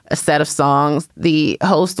 a set of songs, the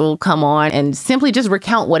host will come on and simply just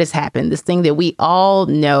recount what has happened, this thing that we all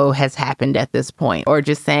know has happened at this point, or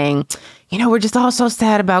just saying, we're just all so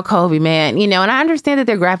sad about Kobe, man, and I understand that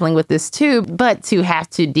they're grappling with this too, but to have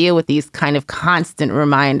to deal with these kind of constant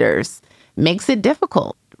reminders makes it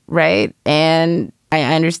difficult, right? And I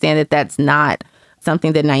understand that that's not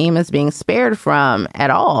something that Naima's being spared from at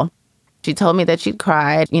all. She told me that she'd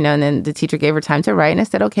cried, and then the teacher gave her time to write. And I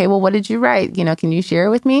said, "Okay, well, what did you write? Can you share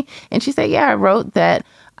it with me?" And she said, "Yeah, I wrote that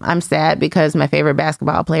I'm sad because my favorite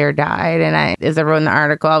basketball player died." And as I wrote in the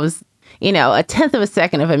article, I was, a tenth of a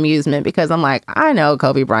second of amusement because I'm like, I know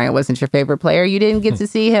Kobe Bryant wasn't your favorite player. You didn't get to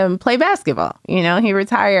see him play basketball. He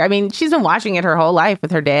retired. I mean, she's been watching it her whole life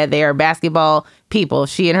with her dad. They are basketball people.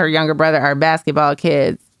 She and her younger brother are basketball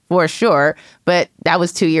kids. For sure. But that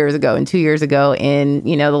was 2 years ago. And 2 years ago in,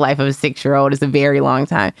 the life of a 6-year-old is a very long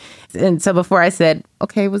time. And so before I said,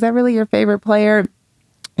 "Okay, was that really your favorite player?"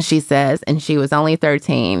 She says, and she was only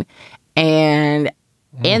 13. And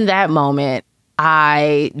in that moment,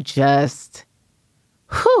 I just,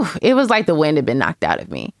 it was like the wind had been knocked out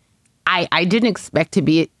of me. I didn't expect to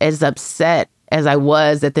be as upset as I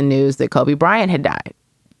was at the news that Kobe Bryant had died.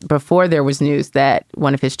 Before there was news that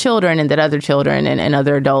one of his children and that other children and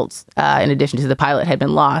other adults, in addition to the pilot, had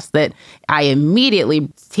been lost, that I immediately,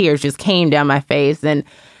 tears just came down my face. And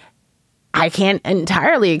I can't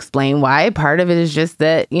entirely explain why. Part of it is just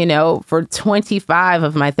that, for 25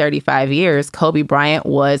 of my 35 years, Kobe Bryant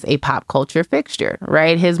was a pop culture fixture,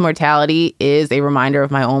 right? His mortality is a reminder of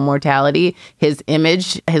my own mortality. His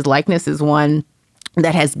image, his likeness is one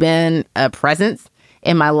that has been a presence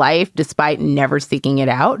in my life, despite never seeking it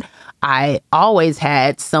out. I always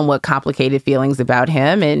had somewhat complicated feelings about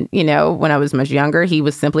him. And, when I was much younger, he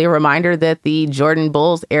was simply a reminder that the Jordan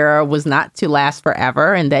Bulls era was not to last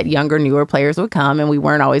forever and that younger, newer players would come and we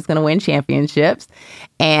weren't always going to win championships.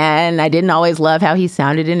 And I didn't always love how he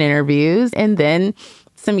sounded in interviews. And then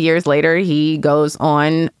some years later, he goes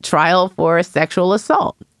on trial for sexual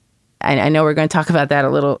assault. I know we're going to talk about that a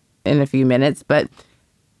little in a few minutes, but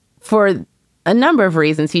for a number of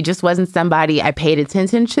reasons, he just wasn't somebody I paid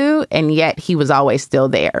attention to, and yet he was always still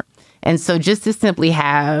there. And so just to simply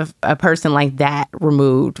have a person like that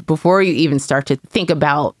removed before you even start to think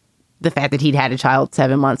about the fact that he'd had a child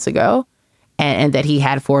 7 months ago, and that he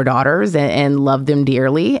had 4 daughters and loved them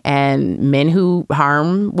dearly. And men who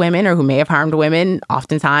harm women or who may have harmed women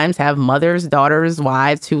oftentimes have mothers, daughters,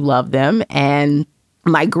 wives who love them. And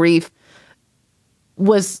my grief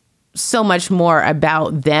was so much more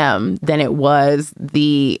about them than it was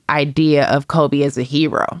the idea of Kobe as a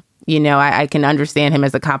hero. You know, I can understand him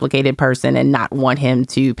as a complicated person and not want him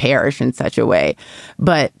to perish in such a way.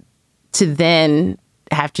 But to then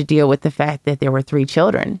have to deal with the fact that there were 3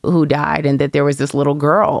 children who died and that there was this little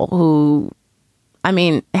girl who, I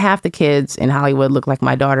mean, half the kids in Hollywood look like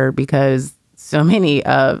my daughter because so many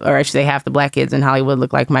or I should say half the Black kids in Hollywood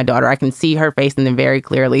look like my daughter. I can see her face in them very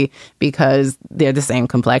clearly because they're the same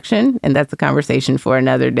complexion. And that's a conversation for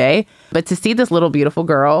another day. But to see this little beautiful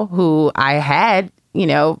girl who I had, you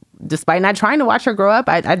know, despite not trying to watch her grow up,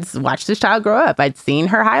 I'd watched this child grow up. I'd seen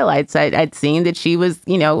her highlights. I'd seen that she was,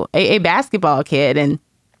 you know, a basketball kid. And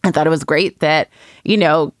I thought it was great that, you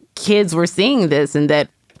know, kids were seeing this and that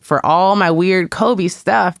for all my weird Kobe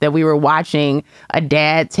stuff that we were watching a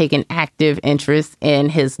dad take an active interest in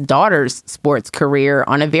his daughter's sports career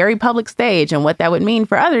on a very public stage and what that would mean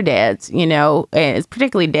for other dads, you know, and it's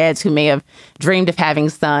particularly dads who may have dreamed of having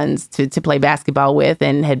sons to play basketball with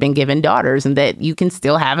and had been given daughters, and that you can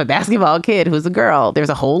still have a basketball kid who's a girl. There's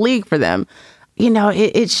a whole league for them. You know,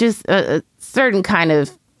 it's just a certain kind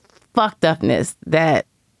of fucked upness that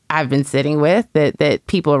I've been sitting with, that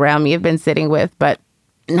people around me have been sitting with. But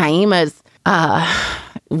Naima's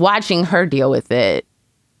watching her deal with it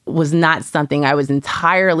was not something I was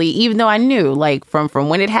entirely, even though I knew, like, from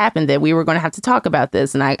when it happened that we were going to have to talk about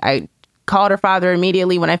this. And I called her father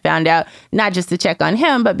immediately when I found out, not just to check on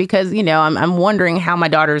him, but because, you know, I'm wondering how my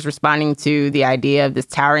daughter is responding to the idea of this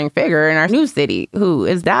towering figure in our new city who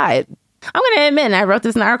has died. I'm going to admit, and I wrote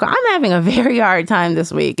this in an article, I'm having a very hard time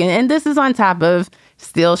this week. And this is on top of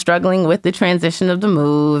still struggling with the transition of the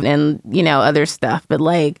move and, you know, other stuff. But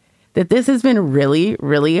like, that this has been really,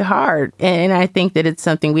 really hard. And I think that it's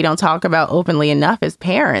something we don't talk about openly enough as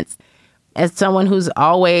parents. As someone who's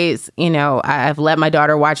always, you know, I've let my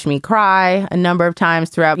daughter watch me cry a number of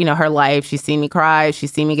times throughout, you know, her life. She's seen me cry.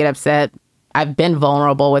 She's seen me get upset. I've been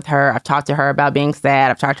vulnerable with her. I've talked to her about being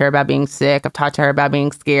sad. I've talked to her about being sick. I've talked to her about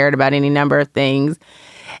being scared about any number of things.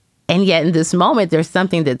 And yet in this moment, there's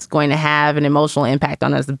something that's going to have an emotional impact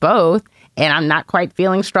on us both. And I'm not quite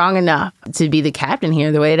feeling strong enough to be the captain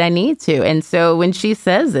here the way that I need to. And so when she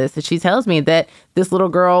says this, she tells me that this little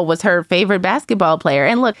girl was her favorite basketball player.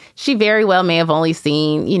 And look, she very well may have only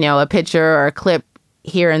seen, you know, a picture or a clip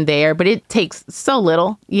here and there, but it takes so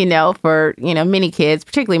little, you know, for, you know, many kids,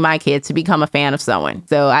 particularly my kids, to become a fan of someone.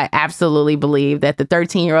 So I absolutely believe that the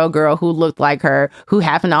 13-year-old girl who looked like her, who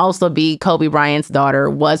happened to also be Kobe Bryant's daughter,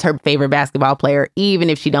 was her favorite basketball player, even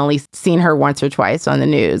if she'd only seen her once or twice on the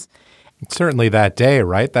news. Certainly that day,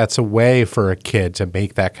 right? That's a way for a kid to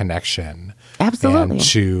make that connection. Absolutely. And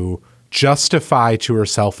to justify to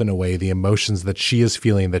herself in a way the emotions that she is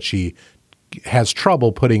feeling that she has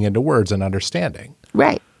trouble putting into words and understanding.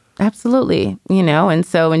 Right. Absolutely. You know, and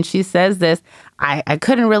so when she says this, I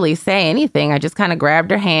couldn't really say anything. I just kind of grabbed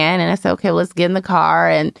her hand and I said, okay, well, let's get in the car.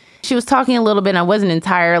 And she was talking a little bit and I wasn't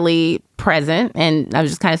entirely present. And I was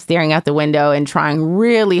just kind of staring out the window and trying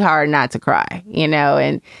really hard not to cry, you know,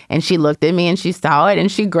 and she looked at me and she saw it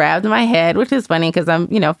and she grabbed my head, which is funny because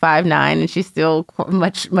I'm, you know, 5'9" and she's still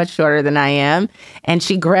much shorter than I am. And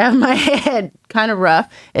she grabbed my head kind of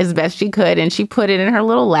rough as best she could. And she put it in her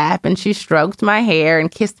little lap and she stroked my hair and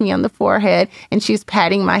kissed me on the forehead. And she's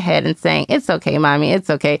patting my head and saying, "It's okay, mommy, it's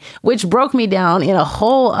okay," which broke me down in a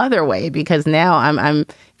whole other way because now I'm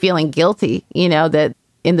feeling guilty, you know, that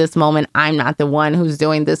in this moment, I'm not the one who's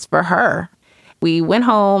doing this for her. We went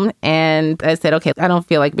home and I said, okay, I don't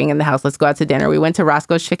feel like being in the house. Let's go out to dinner. We went to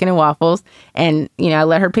Roscoe's Chicken and Waffles and, you know, I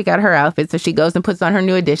let her pick out her outfit. So she goes and puts on her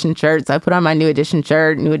New Edition shirt. So I put on my New Edition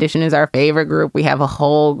shirt. New Edition is our favorite group. We have a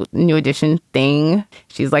whole New Edition thing.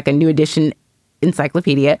 She's like a New Edition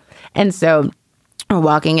encyclopedia. And so we're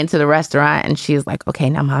walking into the restaurant and she's like, okay,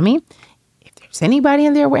 now, mommy, if there's anybody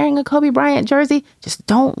in there wearing a Kobe Bryant jersey, just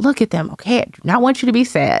don't look at them, okay? I do not want you to be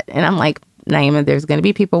sad. And I'm like, Naima, there's going to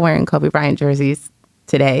be people wearing Kobe Bryant jerseys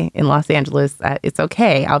today in Los Angeles. It's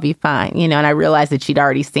okay. I'll be fine. You know, and I realized that she'd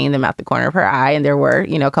already seen them out the corner of her eye. And there were,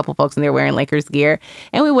 you know, a couple folks in there wearing Lakers gear.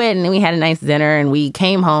 And we went and we had a nice dinner and we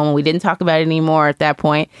came home and we didn't talk about it anymore at that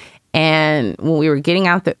point. And when we were getting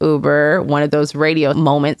out the Uber, one of those radio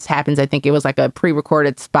moments happens. I think it was like a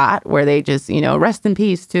pre-recorded spot where they just, you know, rest in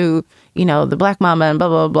peace to, you know, the Black mama and blah,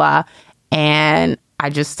 blah, blah. And I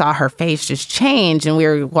just saw her face just change. And we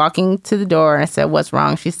were walking to the door and I said, what's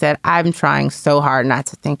wrong? She said, I'm trying so hard not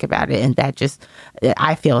to think about it. And that just,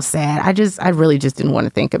 I feel sad. I really just didn't want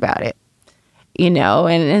to think about it.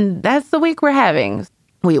 and that's the week we're having.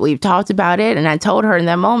 We've talked about it, and I told her in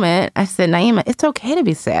that moment, I said, Naima, it's okay to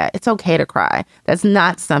be sad. It's okay to cry. That's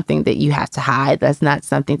not something that you have to hide. That's not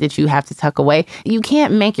something that you have to tuck away. You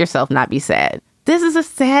can't make yourself not be sad. This is a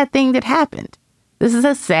sad thing that happened.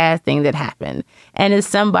 And as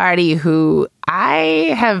somebody who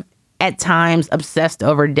I have at times obsessed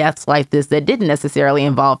over deaths like this that didn't necessarily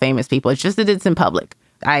involve famous people, it's just that it's in public.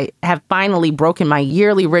 I have finally broken my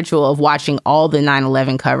yearly ritual of watching all the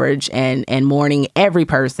 9/11 coverage and mourning every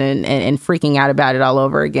person and freaking out about it all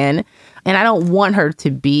over again. And I don't want her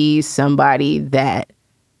to be somebody that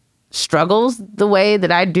struggles the way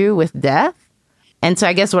that I do with death. And so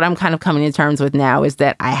I guess what I'm kind of coming to terms with now is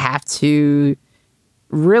that I have to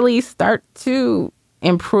really start to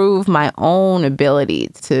improve my own ability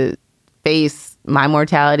to face my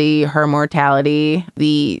mortality, her mortality,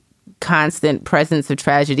 the constant presence of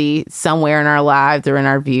tragedy somewhere in our lives or in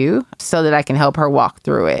our view, so that I can help her walk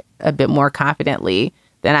through it a bit more confidently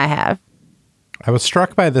than I have. I was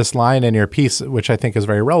struck by this line in your piece, which I think is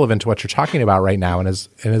very relevant to what you're talking about right now, and is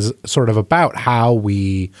sort of about how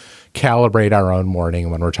we calibrate our own mourning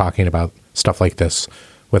when we're talking about stuff like this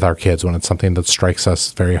with our kids, when it's something that strikes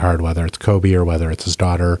us very hard, whether it's Kobe or whether it's his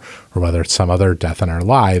daughter or whether it's some other death in our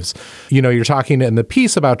lives. You're talking in the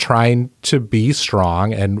piece about trying to be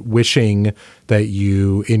strong and wishing that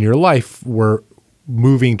you in your life were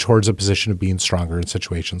moving towards a position of being stronger in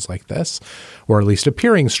situations like this, or at least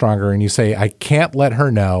appearing stronger. And you say, I can't let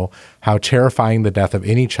her know how terrifying the death of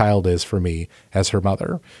any child is for me as her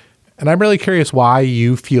mother. And I'm really curious why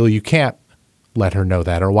you feel you can't let her know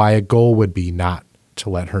that, or why a goal would be not to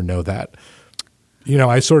let her know that.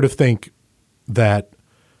 I sort of think that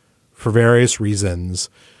for various reasons,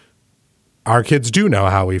 our kids do know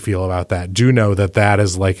how we feel about that, do know that that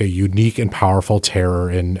is like a unique and powerful terror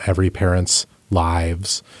in every parent's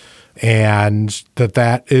lives, and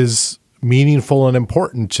that is meaningful and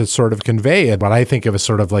important to sort of convey it. What I think of as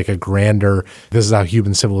sort of like a grander, this is how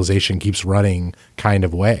human civilization keeps running kind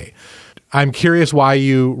of way. I'm curious why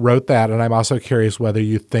you wrote that, and I'm also curious whether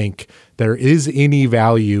you think there is any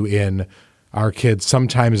value in our kids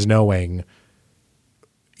sometimes knowing,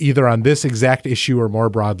 either on this exact issue or more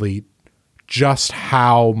broadly, just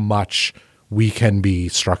how much we can be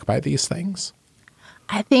struck by these things.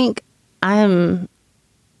 I think I'm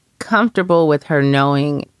comfortable with her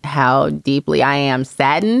knowing how deeply I am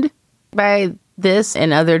saddened by this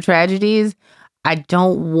and other tragedies. I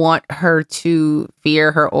don't want her to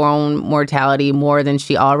fear her own mortality more than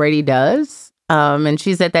she already does. And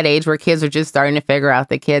she's at that age where kids are just starting to figure out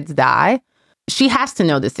that kids die. She has to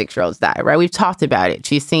know the 6-year-olds die, right? We've talked about it.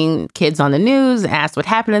 She's seen kids on the news, asked what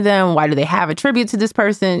happened to them. Why do they have a tribute to this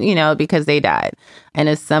person? Because they died. And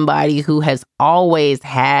as somebody who has always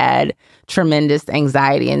had tremendous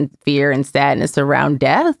anxiety and fear and sadness around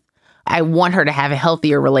death, I want her to have a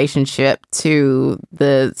healthier relationship to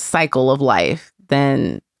the cycle of life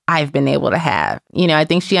than I've been able to have. I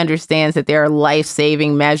think she understands that there are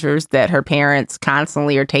life-saving measures that her parents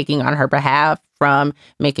constantly are taking on her behalf, from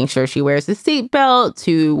making sure she wears a seatbelt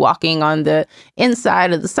to walking on the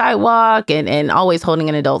inside of the sidewalk and always holding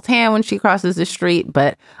an adult's hand when she crosses the street.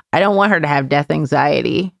 But I don't want her to have death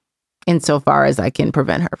anxiety insofar as I can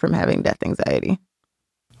prevent her from having death anxiety.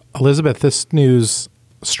 Elizabeth, this news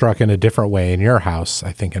struck in a different way in your house,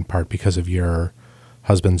 I think in part because of your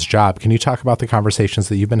husband's job. Can you talk about the conversations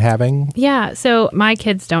that you've been having? Yeah. So my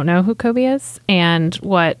kids don't know who Kobe is. And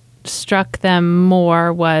what struck them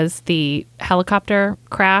more was the helicopter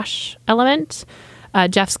crash element.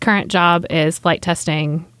 Jeff's current job is flight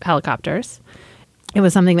testing helicopters. It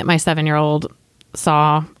was something that my 7-year-old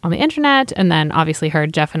saw on the internet and then obviously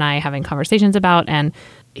heard Jeff and I having conversations about. And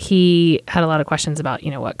he had a lot of questions about,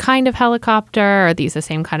 what kind of helicopter? Are these the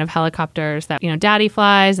same kind of helicopters that, daddy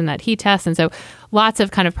flies and that he tests? And so lots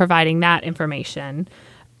of kind of providing that information.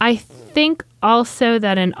 I think also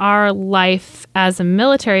that in our life as a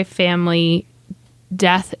military family,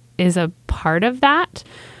 death is a part of that.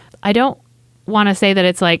 I don't want to say that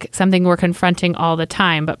it's like something we're confronting all the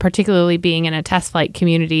time, but particularly being in a test flight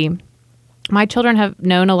community, my children have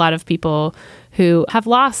known a lot of people who have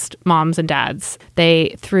lost moms and dads.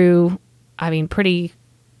 They, through, pretty,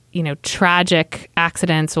 tragic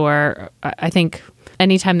accidents, or I think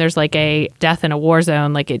anytime there's like a death in a war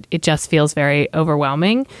zone, like it just feels very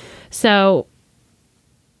overwhelming. So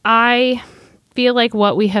I feel like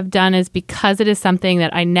what we have done is, because it is something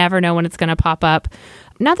that I never know when it's going to pop up,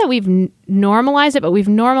 not that we've normalized it, but we've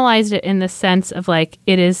normalized it in the sense of like,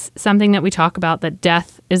 it is something that we talk about, that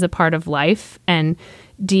death is a part of life, and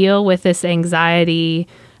deal with this anxiety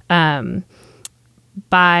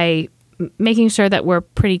by making sure that we're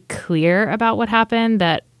pretty clear about what happened,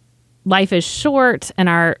 that life is short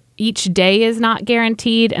and each day is not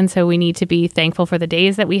guaranteed. And so we need to be thankful for the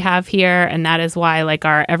days that we have here. And that is why like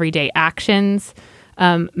our everyday actions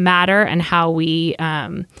matter and how we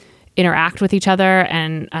interact with each other.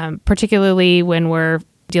 And particularly when we're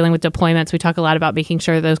dealing with deployments, we talk a lot about making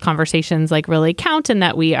sure those conversations like really count and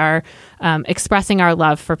that we are expressing our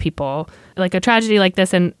love for people. Like a tragedy like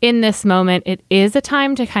this, and in this moment, it is a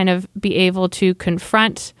time to kind of be able to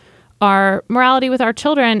confront our morality with our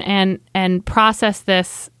children and process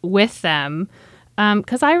this with them.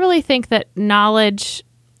 Because I really think that knowledge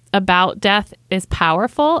about death is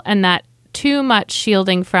powerful, and that too much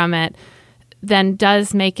shielding from it then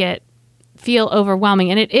does make it feel overwhelming.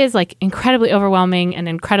 And it is like incredibly overwhelming and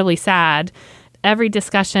incredibly sad. Every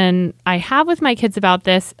discussion I have with my kids about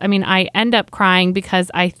this, I mean, I end up crying because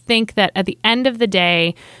I think that at the end of the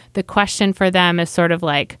day, the question for them is sort of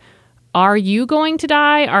like, are you going to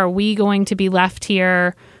die? Are we going to be left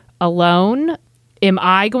here alone? Am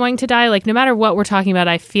I going to die? Like, no matter what we're talking about,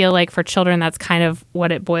 I feel like for children, that's kind of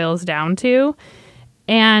what it boils down to.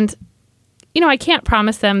 And, you know, I can't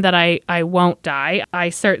promise them that I won't die. I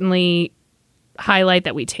certainly highlight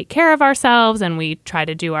that we take care of ourselves and we try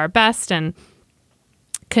to do our best and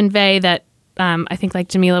convey that, I think like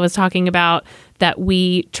Jamila was talking about, that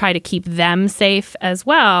we try to keep them safe as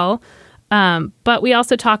well. But we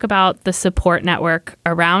also talk about the support network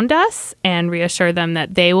around us and reassure them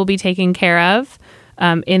that they will be taken care of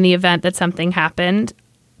in the event that something happened.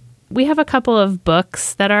 We have a couple of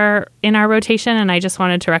books that are in our rotation, and I just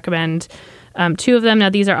wanted to recommend two of them. Now,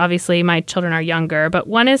 these are obviously, my children are younger, but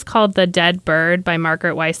one is called The Dead Bird by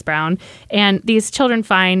Margaret Weiss Brown. And these children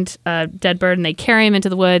find a dead bird and they carry him into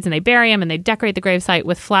the woods and they bury him and they decorate the gravesite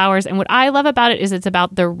with flowers. And what I love about it is it's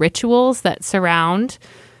about the rituals that surround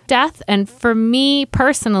death. And for me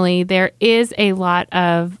personally, there is a lot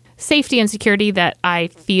of safety and security that I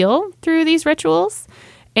feel through these rituals.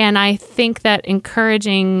 And I think that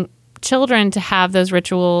encouraging children to have those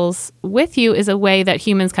rituals with you is a way that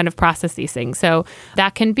humans kind of process these things. So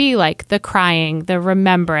that can be like the crying, the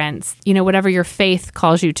remembrance, you know, whatever your faith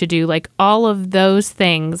calls you to do. Like all of those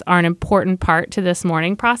things are an important part to this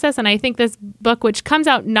mourning process. And I think this book, which comes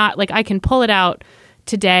out not like I can pull it out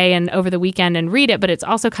today and over the weekend and read it, but it's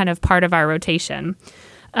also kind of part of our rotation.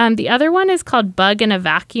 The other one is called Bug in a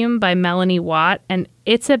Vacuum by Melanie Watt, and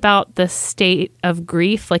it's about the state of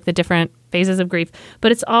grief, like the different phases of grief, but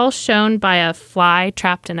it's all shown by a fly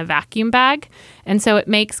trapped in a vacuum bag. And so it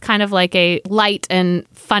makes kind of like a light and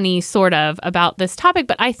funny sort of about this topic.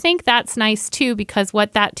 But I think that's nice too, because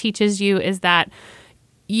what that teaches you is that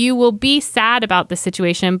you will be sad about the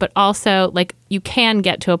situation, but also like you can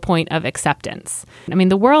get to a point of acceptance. I mean,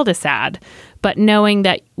 the world is sad, but knowing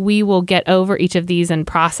that we will get over each of these and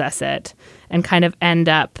process it and kind of end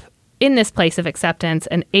up in this place of acceptance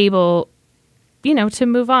and able, you know, to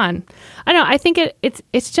move on. I don't know. I think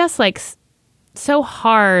it's just like so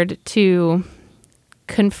hard to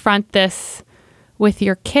confront this with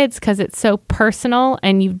your kids because it's so personal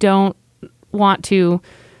and you don't want to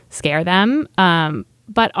scare them.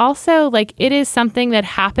 But also, like, it is something that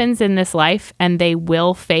happens in this life and they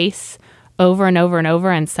will face over and over and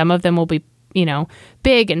over. And some of them will be, you know,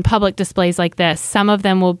 big and public displays like this. Some of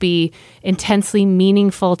them will be intensely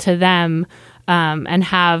meaningful to them and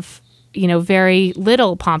have, you know, very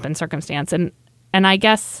little pomp and circumstance. And I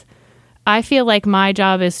guess I feel like my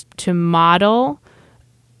job is to model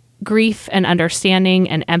grief and understanding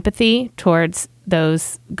and empathy towards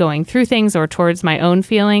those going through things or towards my own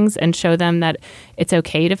feelings and show them that it's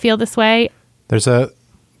okay to feel this way. There's a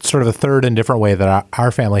sort of a third and different way that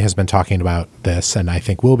our family has been talking about this, and I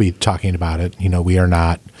think we'll be talking about it. You know, we are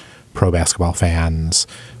not pro basketball fans.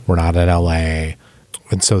 We're not in LA.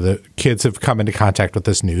 And so the kids have come into contact with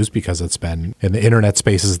this news because it's been in the internet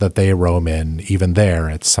spaces that they roam in. Even there,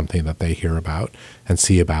 it's something that they hear about and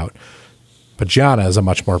see about. But Gianna is a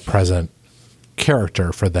much more present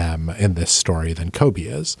character for them in this story than Kobe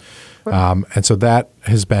is. And so that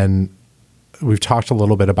has been, we've talked a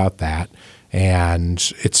little bit about that.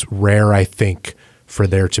 And it's rare, I think, for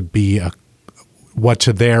there to be what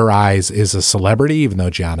to their eyes is a celebrity, even though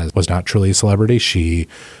Gianna was not truly a celebrity. She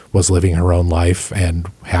was living her own life and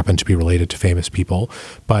happened to be related to famous people.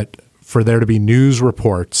 But for there to be news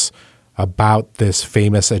reports about this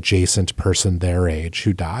famous adjacent person their age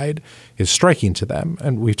who died is striking to them.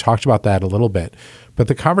 And we've talked about that a little bit. But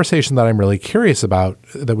the conversation that I'm really curious about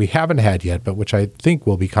that we haven't had yet, but which I think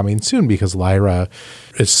will be coming soon because Lyra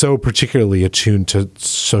is so particularly attuned to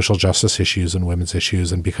social justice issues and women's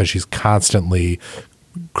issues, and because she's constantly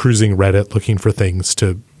cruising Reddit looking for things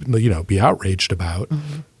to, you know, be outraged about,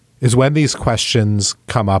 is when these questions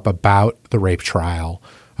come up about the rape trial,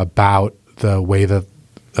 about the way that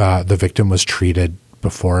the victim was treated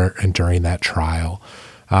before and during that trial,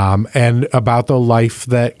 and about the life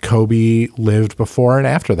that Kobe lived before and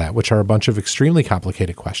after that, which are a bunch of extremely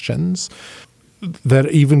complicated questions that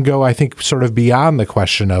even go, I think, sort of beyond the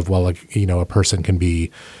question of, well, a person can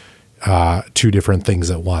be two different things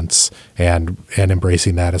at once, and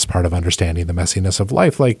embracing that as part of understanding the messiness of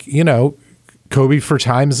life. Kobe, for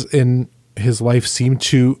times in his life, seemed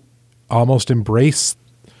to almost embrace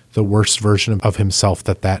the worst version of himself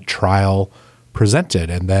that trial presented.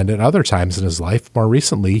 And then at other times in his life, more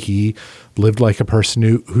recently, he lived like a person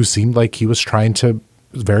who seemed like he was trying to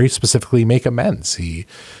very specifically make amends. He,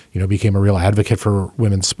 became a real advocate for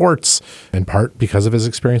women's sports, in part because of his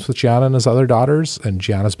experience with Gianna and his other daughters, and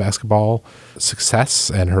Gianna's basketball success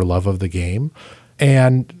and her love of the game.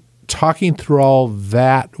 And talking through all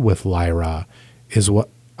that with Lyra is what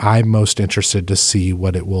I'm most interested to see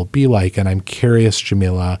what it will be like. And I'm curious,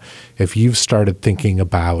 Jamila, if you've started thinking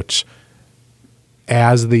about,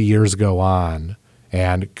 as the years go on,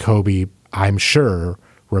 and Kobe, I'm sure,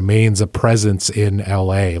 remains a presence in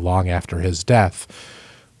LA long after his death,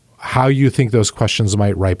 how you think those questions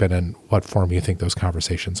might ripen and what form you think those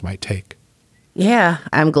conversations might take. Yeah,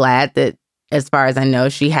 I'm glad that, as far as I know,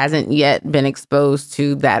 she hasn't yet been exposed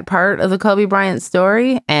to that part of the Kobe Bryant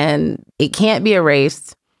story, and it can't be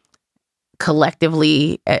erased.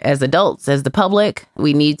 Collectively, as adults, as the public,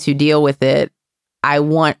 we need to deal with it. I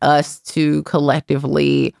want us to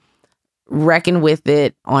collectively reckon with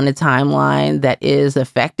it on a timeline that is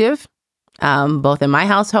effective, both in my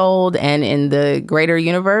household and in the greater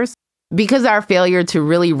universe, because our failure to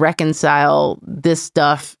really reconcile this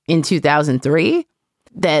stuff in 2003,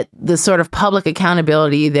 that the sort of public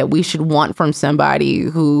accountability that we should want from somebody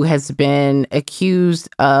who has been accused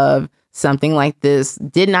of something like this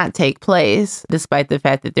did not take place, despite the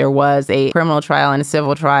fact that there was a criminal trial and a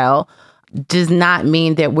civil trial, does not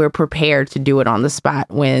mean that we're prepared to do it on the spot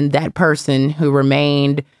when that person who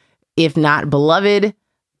remained, if not beloved,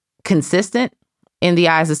 consistent in the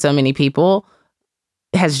eyes of so many people,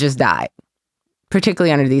 has just died,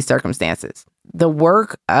 particularly under these circumstances. The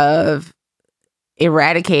work of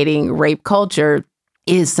eradicating rape culture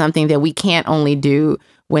is something that we can't only do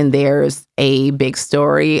when there's a big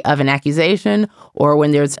story of an accusation or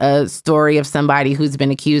when there's a story of somebody who's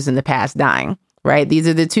been accused in the past dying, right? These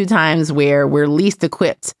are the two times where we're least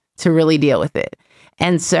equipped to really deal with it.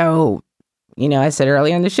 And so, I said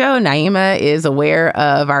earlier in the show, Naima is aware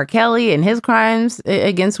of R. Kelly and his crimes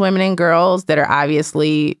against women and girls that are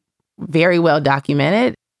obviously very well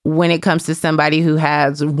documented. When it comes to somebody who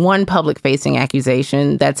has one public-facing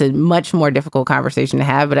accusation, that's a much more difficult conversation to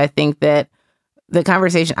have. But I think that the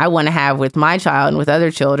conversation I want to have with my child and with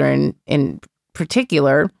other children in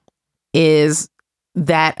particular is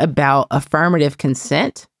that about affirmative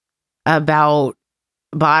consent, about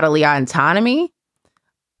bodily autonomy,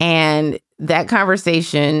 and that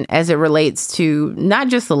conversation as it relates to not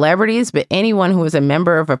just celebrities, but anyone who is a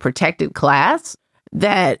member of a protected class,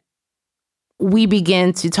 that we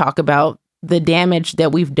begin to talk about the damage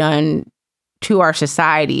that we've done to our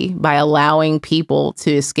society by allowing people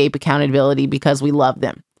to escape accountability because we love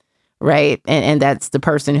them, right? And that's the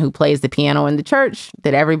person who plays the piano in the church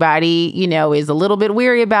that everybody, is a little bit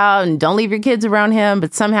weary about and don't leave your kids around him,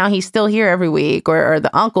 but somehow he's still here every week, or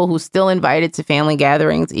the uncle who's still invited to family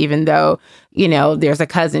gatherings, even though, there's a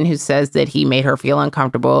cousin who says that he made her feel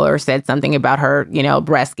uncomfortable or said something about her,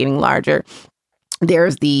 breast getting larger.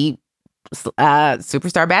 There's the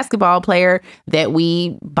superstar basketball player that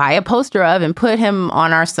we buy a poster of and put him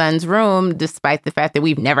on our son's room, despite the fact that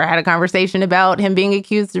we've never had a conversation about him being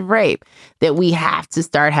accused of rape. That we have to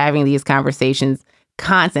start having these conversations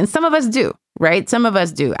constant. Some of us do, right? Some of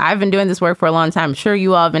us do. I've been doing this work for a long time. I'm sure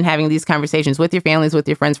you all have been having these conversations with your families, with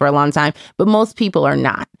your friends for a long time, but most people are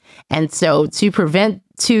not. And so to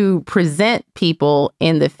present people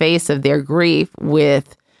in the face of their grief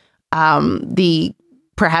with the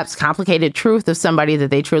perhaps complicated truth of somebody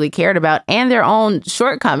that they truly cared about and their own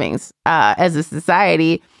shortcomings as a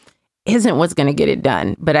society isn't what's going to get it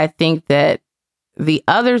done. But I think that the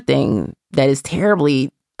other thing that is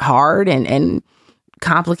terribly hard and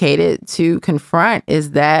complicated to confront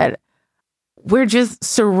is that we're just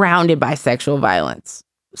surrounded by sexual violence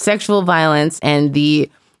and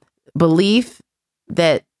the belief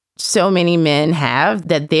that so many men have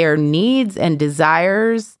that their needs and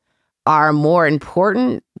desires are more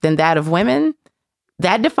important than that of women,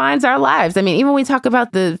 that defines our lives. I mean, even when we talk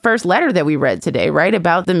about the first letter that we read today, right?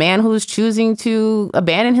 About the man who's choosing to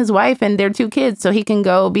abandon his wife and their 2 kids so he can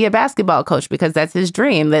go be a basketball coach because that's his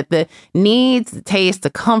dream. That the needs, the tastes, the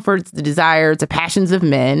comforts, the desires, the passions of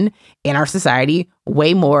men in our society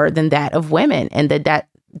way more than that of women. And that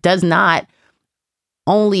does not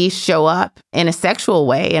only show up in a sexual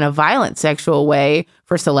way, in a violent sexual way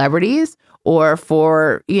for celebrities, or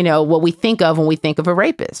for, what we think of when we think of a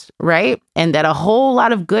rapist, right? And that a whole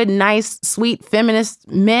lot of good, nice, sweet feminist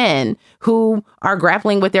men who are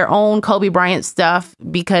grappling with their own Kobe Bryant stuff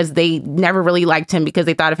because they never really liked him because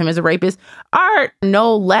they thought of him as a rapist are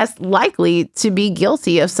no less likely to be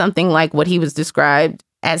guilty of something like what he was described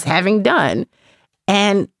as having done.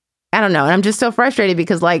 And I don't know. And I'm just so frustrated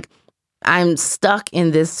because I'm stuck in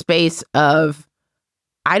this space of,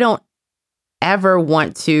 I don't ever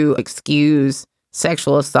want to excuse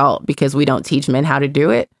sexual assault because we don't teach men how to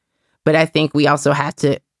do it. But I think we also have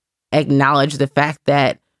to acknowledge the fact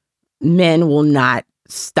that men will not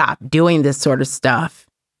stop doing this sort of stuff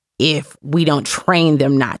if we don't train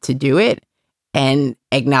them not to do it. And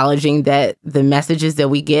acknowledging that the messages that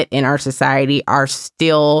we get in our society are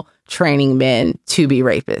still training men to be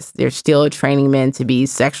rapists. They're still training men to be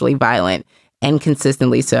sexually violent and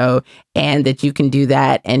consistently so. And that you can do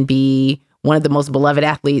that and be one of the most beloved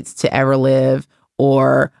athletes to ever live,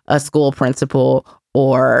 or a school principal,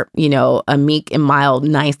 or, a meek and mild,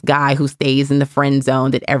 nice guy who stays in the friend zone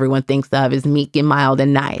that everyone thinks of as meek and mild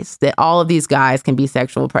and nice. That all of these guys can be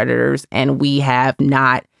sexual predators, and we have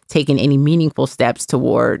not taken any meaningful steps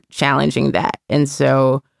toward challenging that. And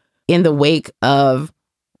so in the wake of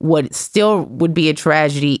what still would be a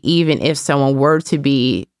tragedy, even if someone were to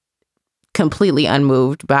be completely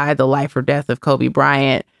unmoved by the life or death of Kobe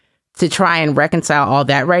Bryant, to try and reconcile all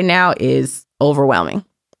that right now is overwhelming.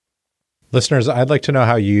 Listeners, I'd like to know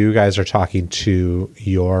how you guys are talking to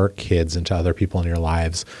your kids and to other people in your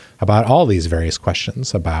lives about all these various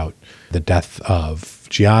questions, about the death of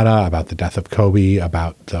Gianna, about the death of Kobe,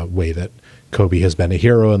 about the way that Kobe has been a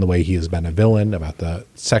hero and the way he has been a villain, about the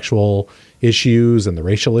sexual issues and the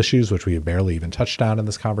racial issues, which we have barely even touched on in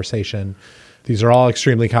this conversation. These are all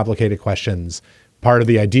extremely complicated questions. Part of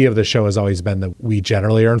the idea of the show has always been that we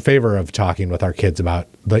generally are in favor of talking with our kids about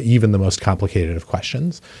even the most complicated of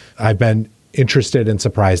questions. I've been interested and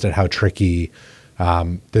surprised at how tricky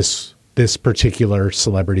this particular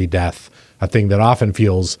celebrity death, a thing that often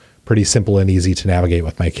feels pretty simple and easy to navigate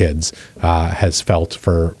with my kids, has felt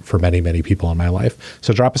for many, many people in my life.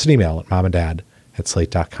 So drop us an email at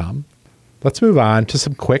momanddad@slate.com. Let's move on to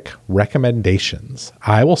some quick recommendations.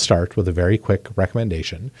 I will start with a very quick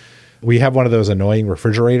recommendation. We have one of those annoying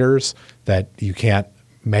refrigerators that you can't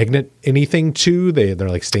magnet anything to. They're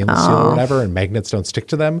like stainless steel or whatever, and magnets don't stick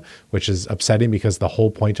to them, which is upsetting because the whole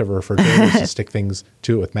point of a refrigerator is to stick things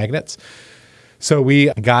to it with magnets. So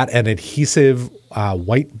we got an adhesive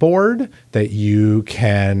whiteboard that you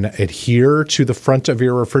can adhere to the front of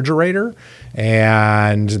your refrigerator,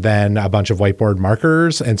 and then a bunch of whiteboard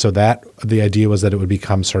markers. And so the idea was that it would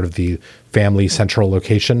become sort of the family central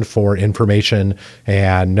location for information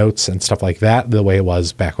and notes and stuff like that, the way it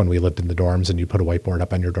was back when we lived in the dorms and you put a whiteboard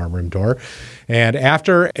up on your dorm room door. And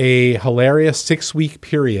after a hilarious 6-week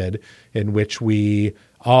period in which we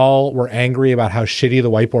all were angry about how shitty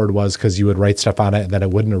the whiteboard was because you would write stuff on it and then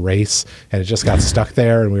it wouldn't erase and it just got stuck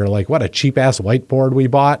there. And we were like, what a cheap ass whiteboard we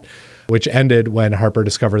bought, which ended when Harper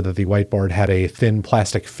discovered that the whiteboard had a thin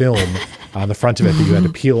plastic film on the front of it that you had to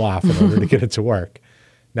peel off in order to get it to work.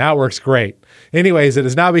 Now it works great. Anyways, it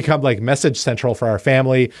has now become like message central for our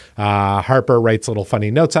family. Harper writes little funny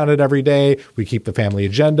notes on it every day. We keep the family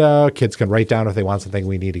agenda. Kids can write down if they want something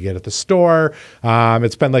we need to get at the store.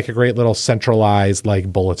 It's been like a great little centralized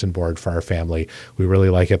like bulletin board for our family. We really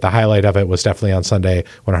like it. The highlight of it was definitely on Sunday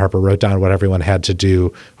when Harper wrote down what everyone had to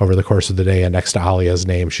do over the course of the day. And next to Alia's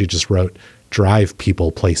name, she just wrote, drive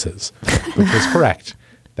people places, which was correct.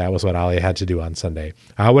 That was what Alia had to do on Sunday.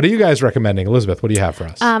 What are you guys recommending? Elizabeth, what do you have for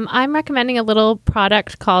us? I'm recommending a little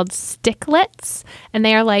product called Sticklets, and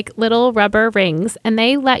they are like little rubber rings, and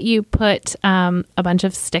they let you put a bunch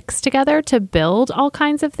of sticks together to build all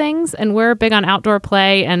kinds of things. And we're big on outdoor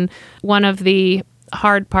play, and one of the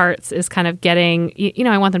hard parts is kind of getting,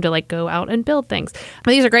 I want them to like go out and build things.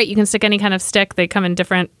 But these are great. You can stick any kind of stick. They come in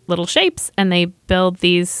different little shapes, and they build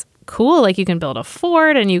these cool. Like you can build a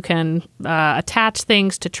fort and you can attach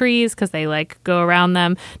things to trees because they like go around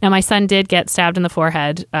them. Now, my son did get stabbed in the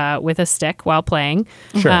forehead with a stick while playing.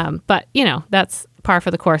 Sure. But, you know, that's par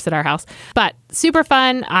for the course at our house. But super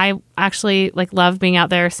fun. I actually like love being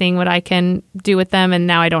out there, seeing what I can do with them. And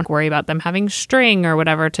now I don't worry about them having string or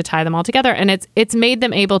whatever to tie them all together. And it's made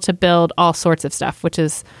them able to build all sorts of stuff, which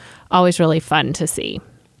is always really fun to see.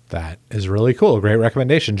 That is really cool. Great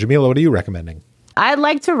recommendation. Jamila, what are you recommending? I'd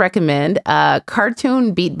like to recommend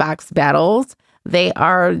cartoon beatbox battles. They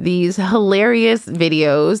are these hilarious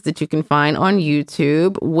videos that you can find on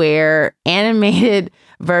YouTube where animated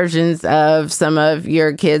versions of some of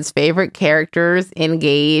your kids' favorite characters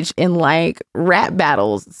engage in like rap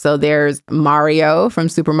battles. So there's Mario from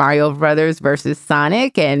Super Mario Brothers versus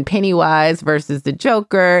Sonic, and Pennywise versus the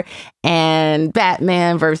Joker, and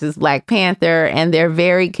Batman versus Black Panther. And they're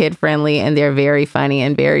very kid friendly and they're very funny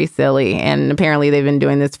and very silly. And apparently they've been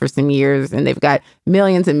doing this for some years and they've got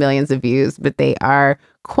millions and millions of views, but they are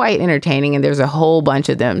quite entertaining. And there's a whole bunch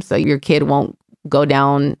of them. So your kid won't go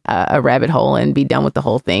down a rabbit hole and be done with the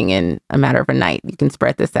whole thing in a matter of a night. You can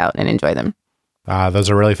spread this out and enjoy them. Those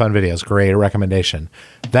are really fun videos. Great recommendation.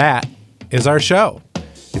 That is our show.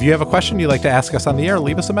 If you have a question you'd like to ask us on the air,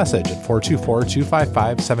 leave us a message at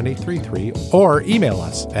 424-255-7833 or email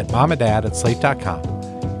us at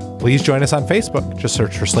momanddad@slate.com. Please join us on Facebook. Just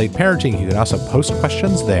search for Slate Parenting. You can also post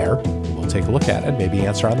questions there. We'll take a look at it and maybe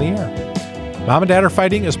answer on the air. Mom and Dad Are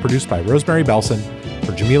Fighting is produced by Rosemary Belson.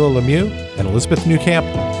 For Jamila Lemieux and Elizabeth Newcamp,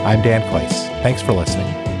 I'm Dan Clayce. Thanks for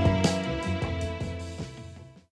listening.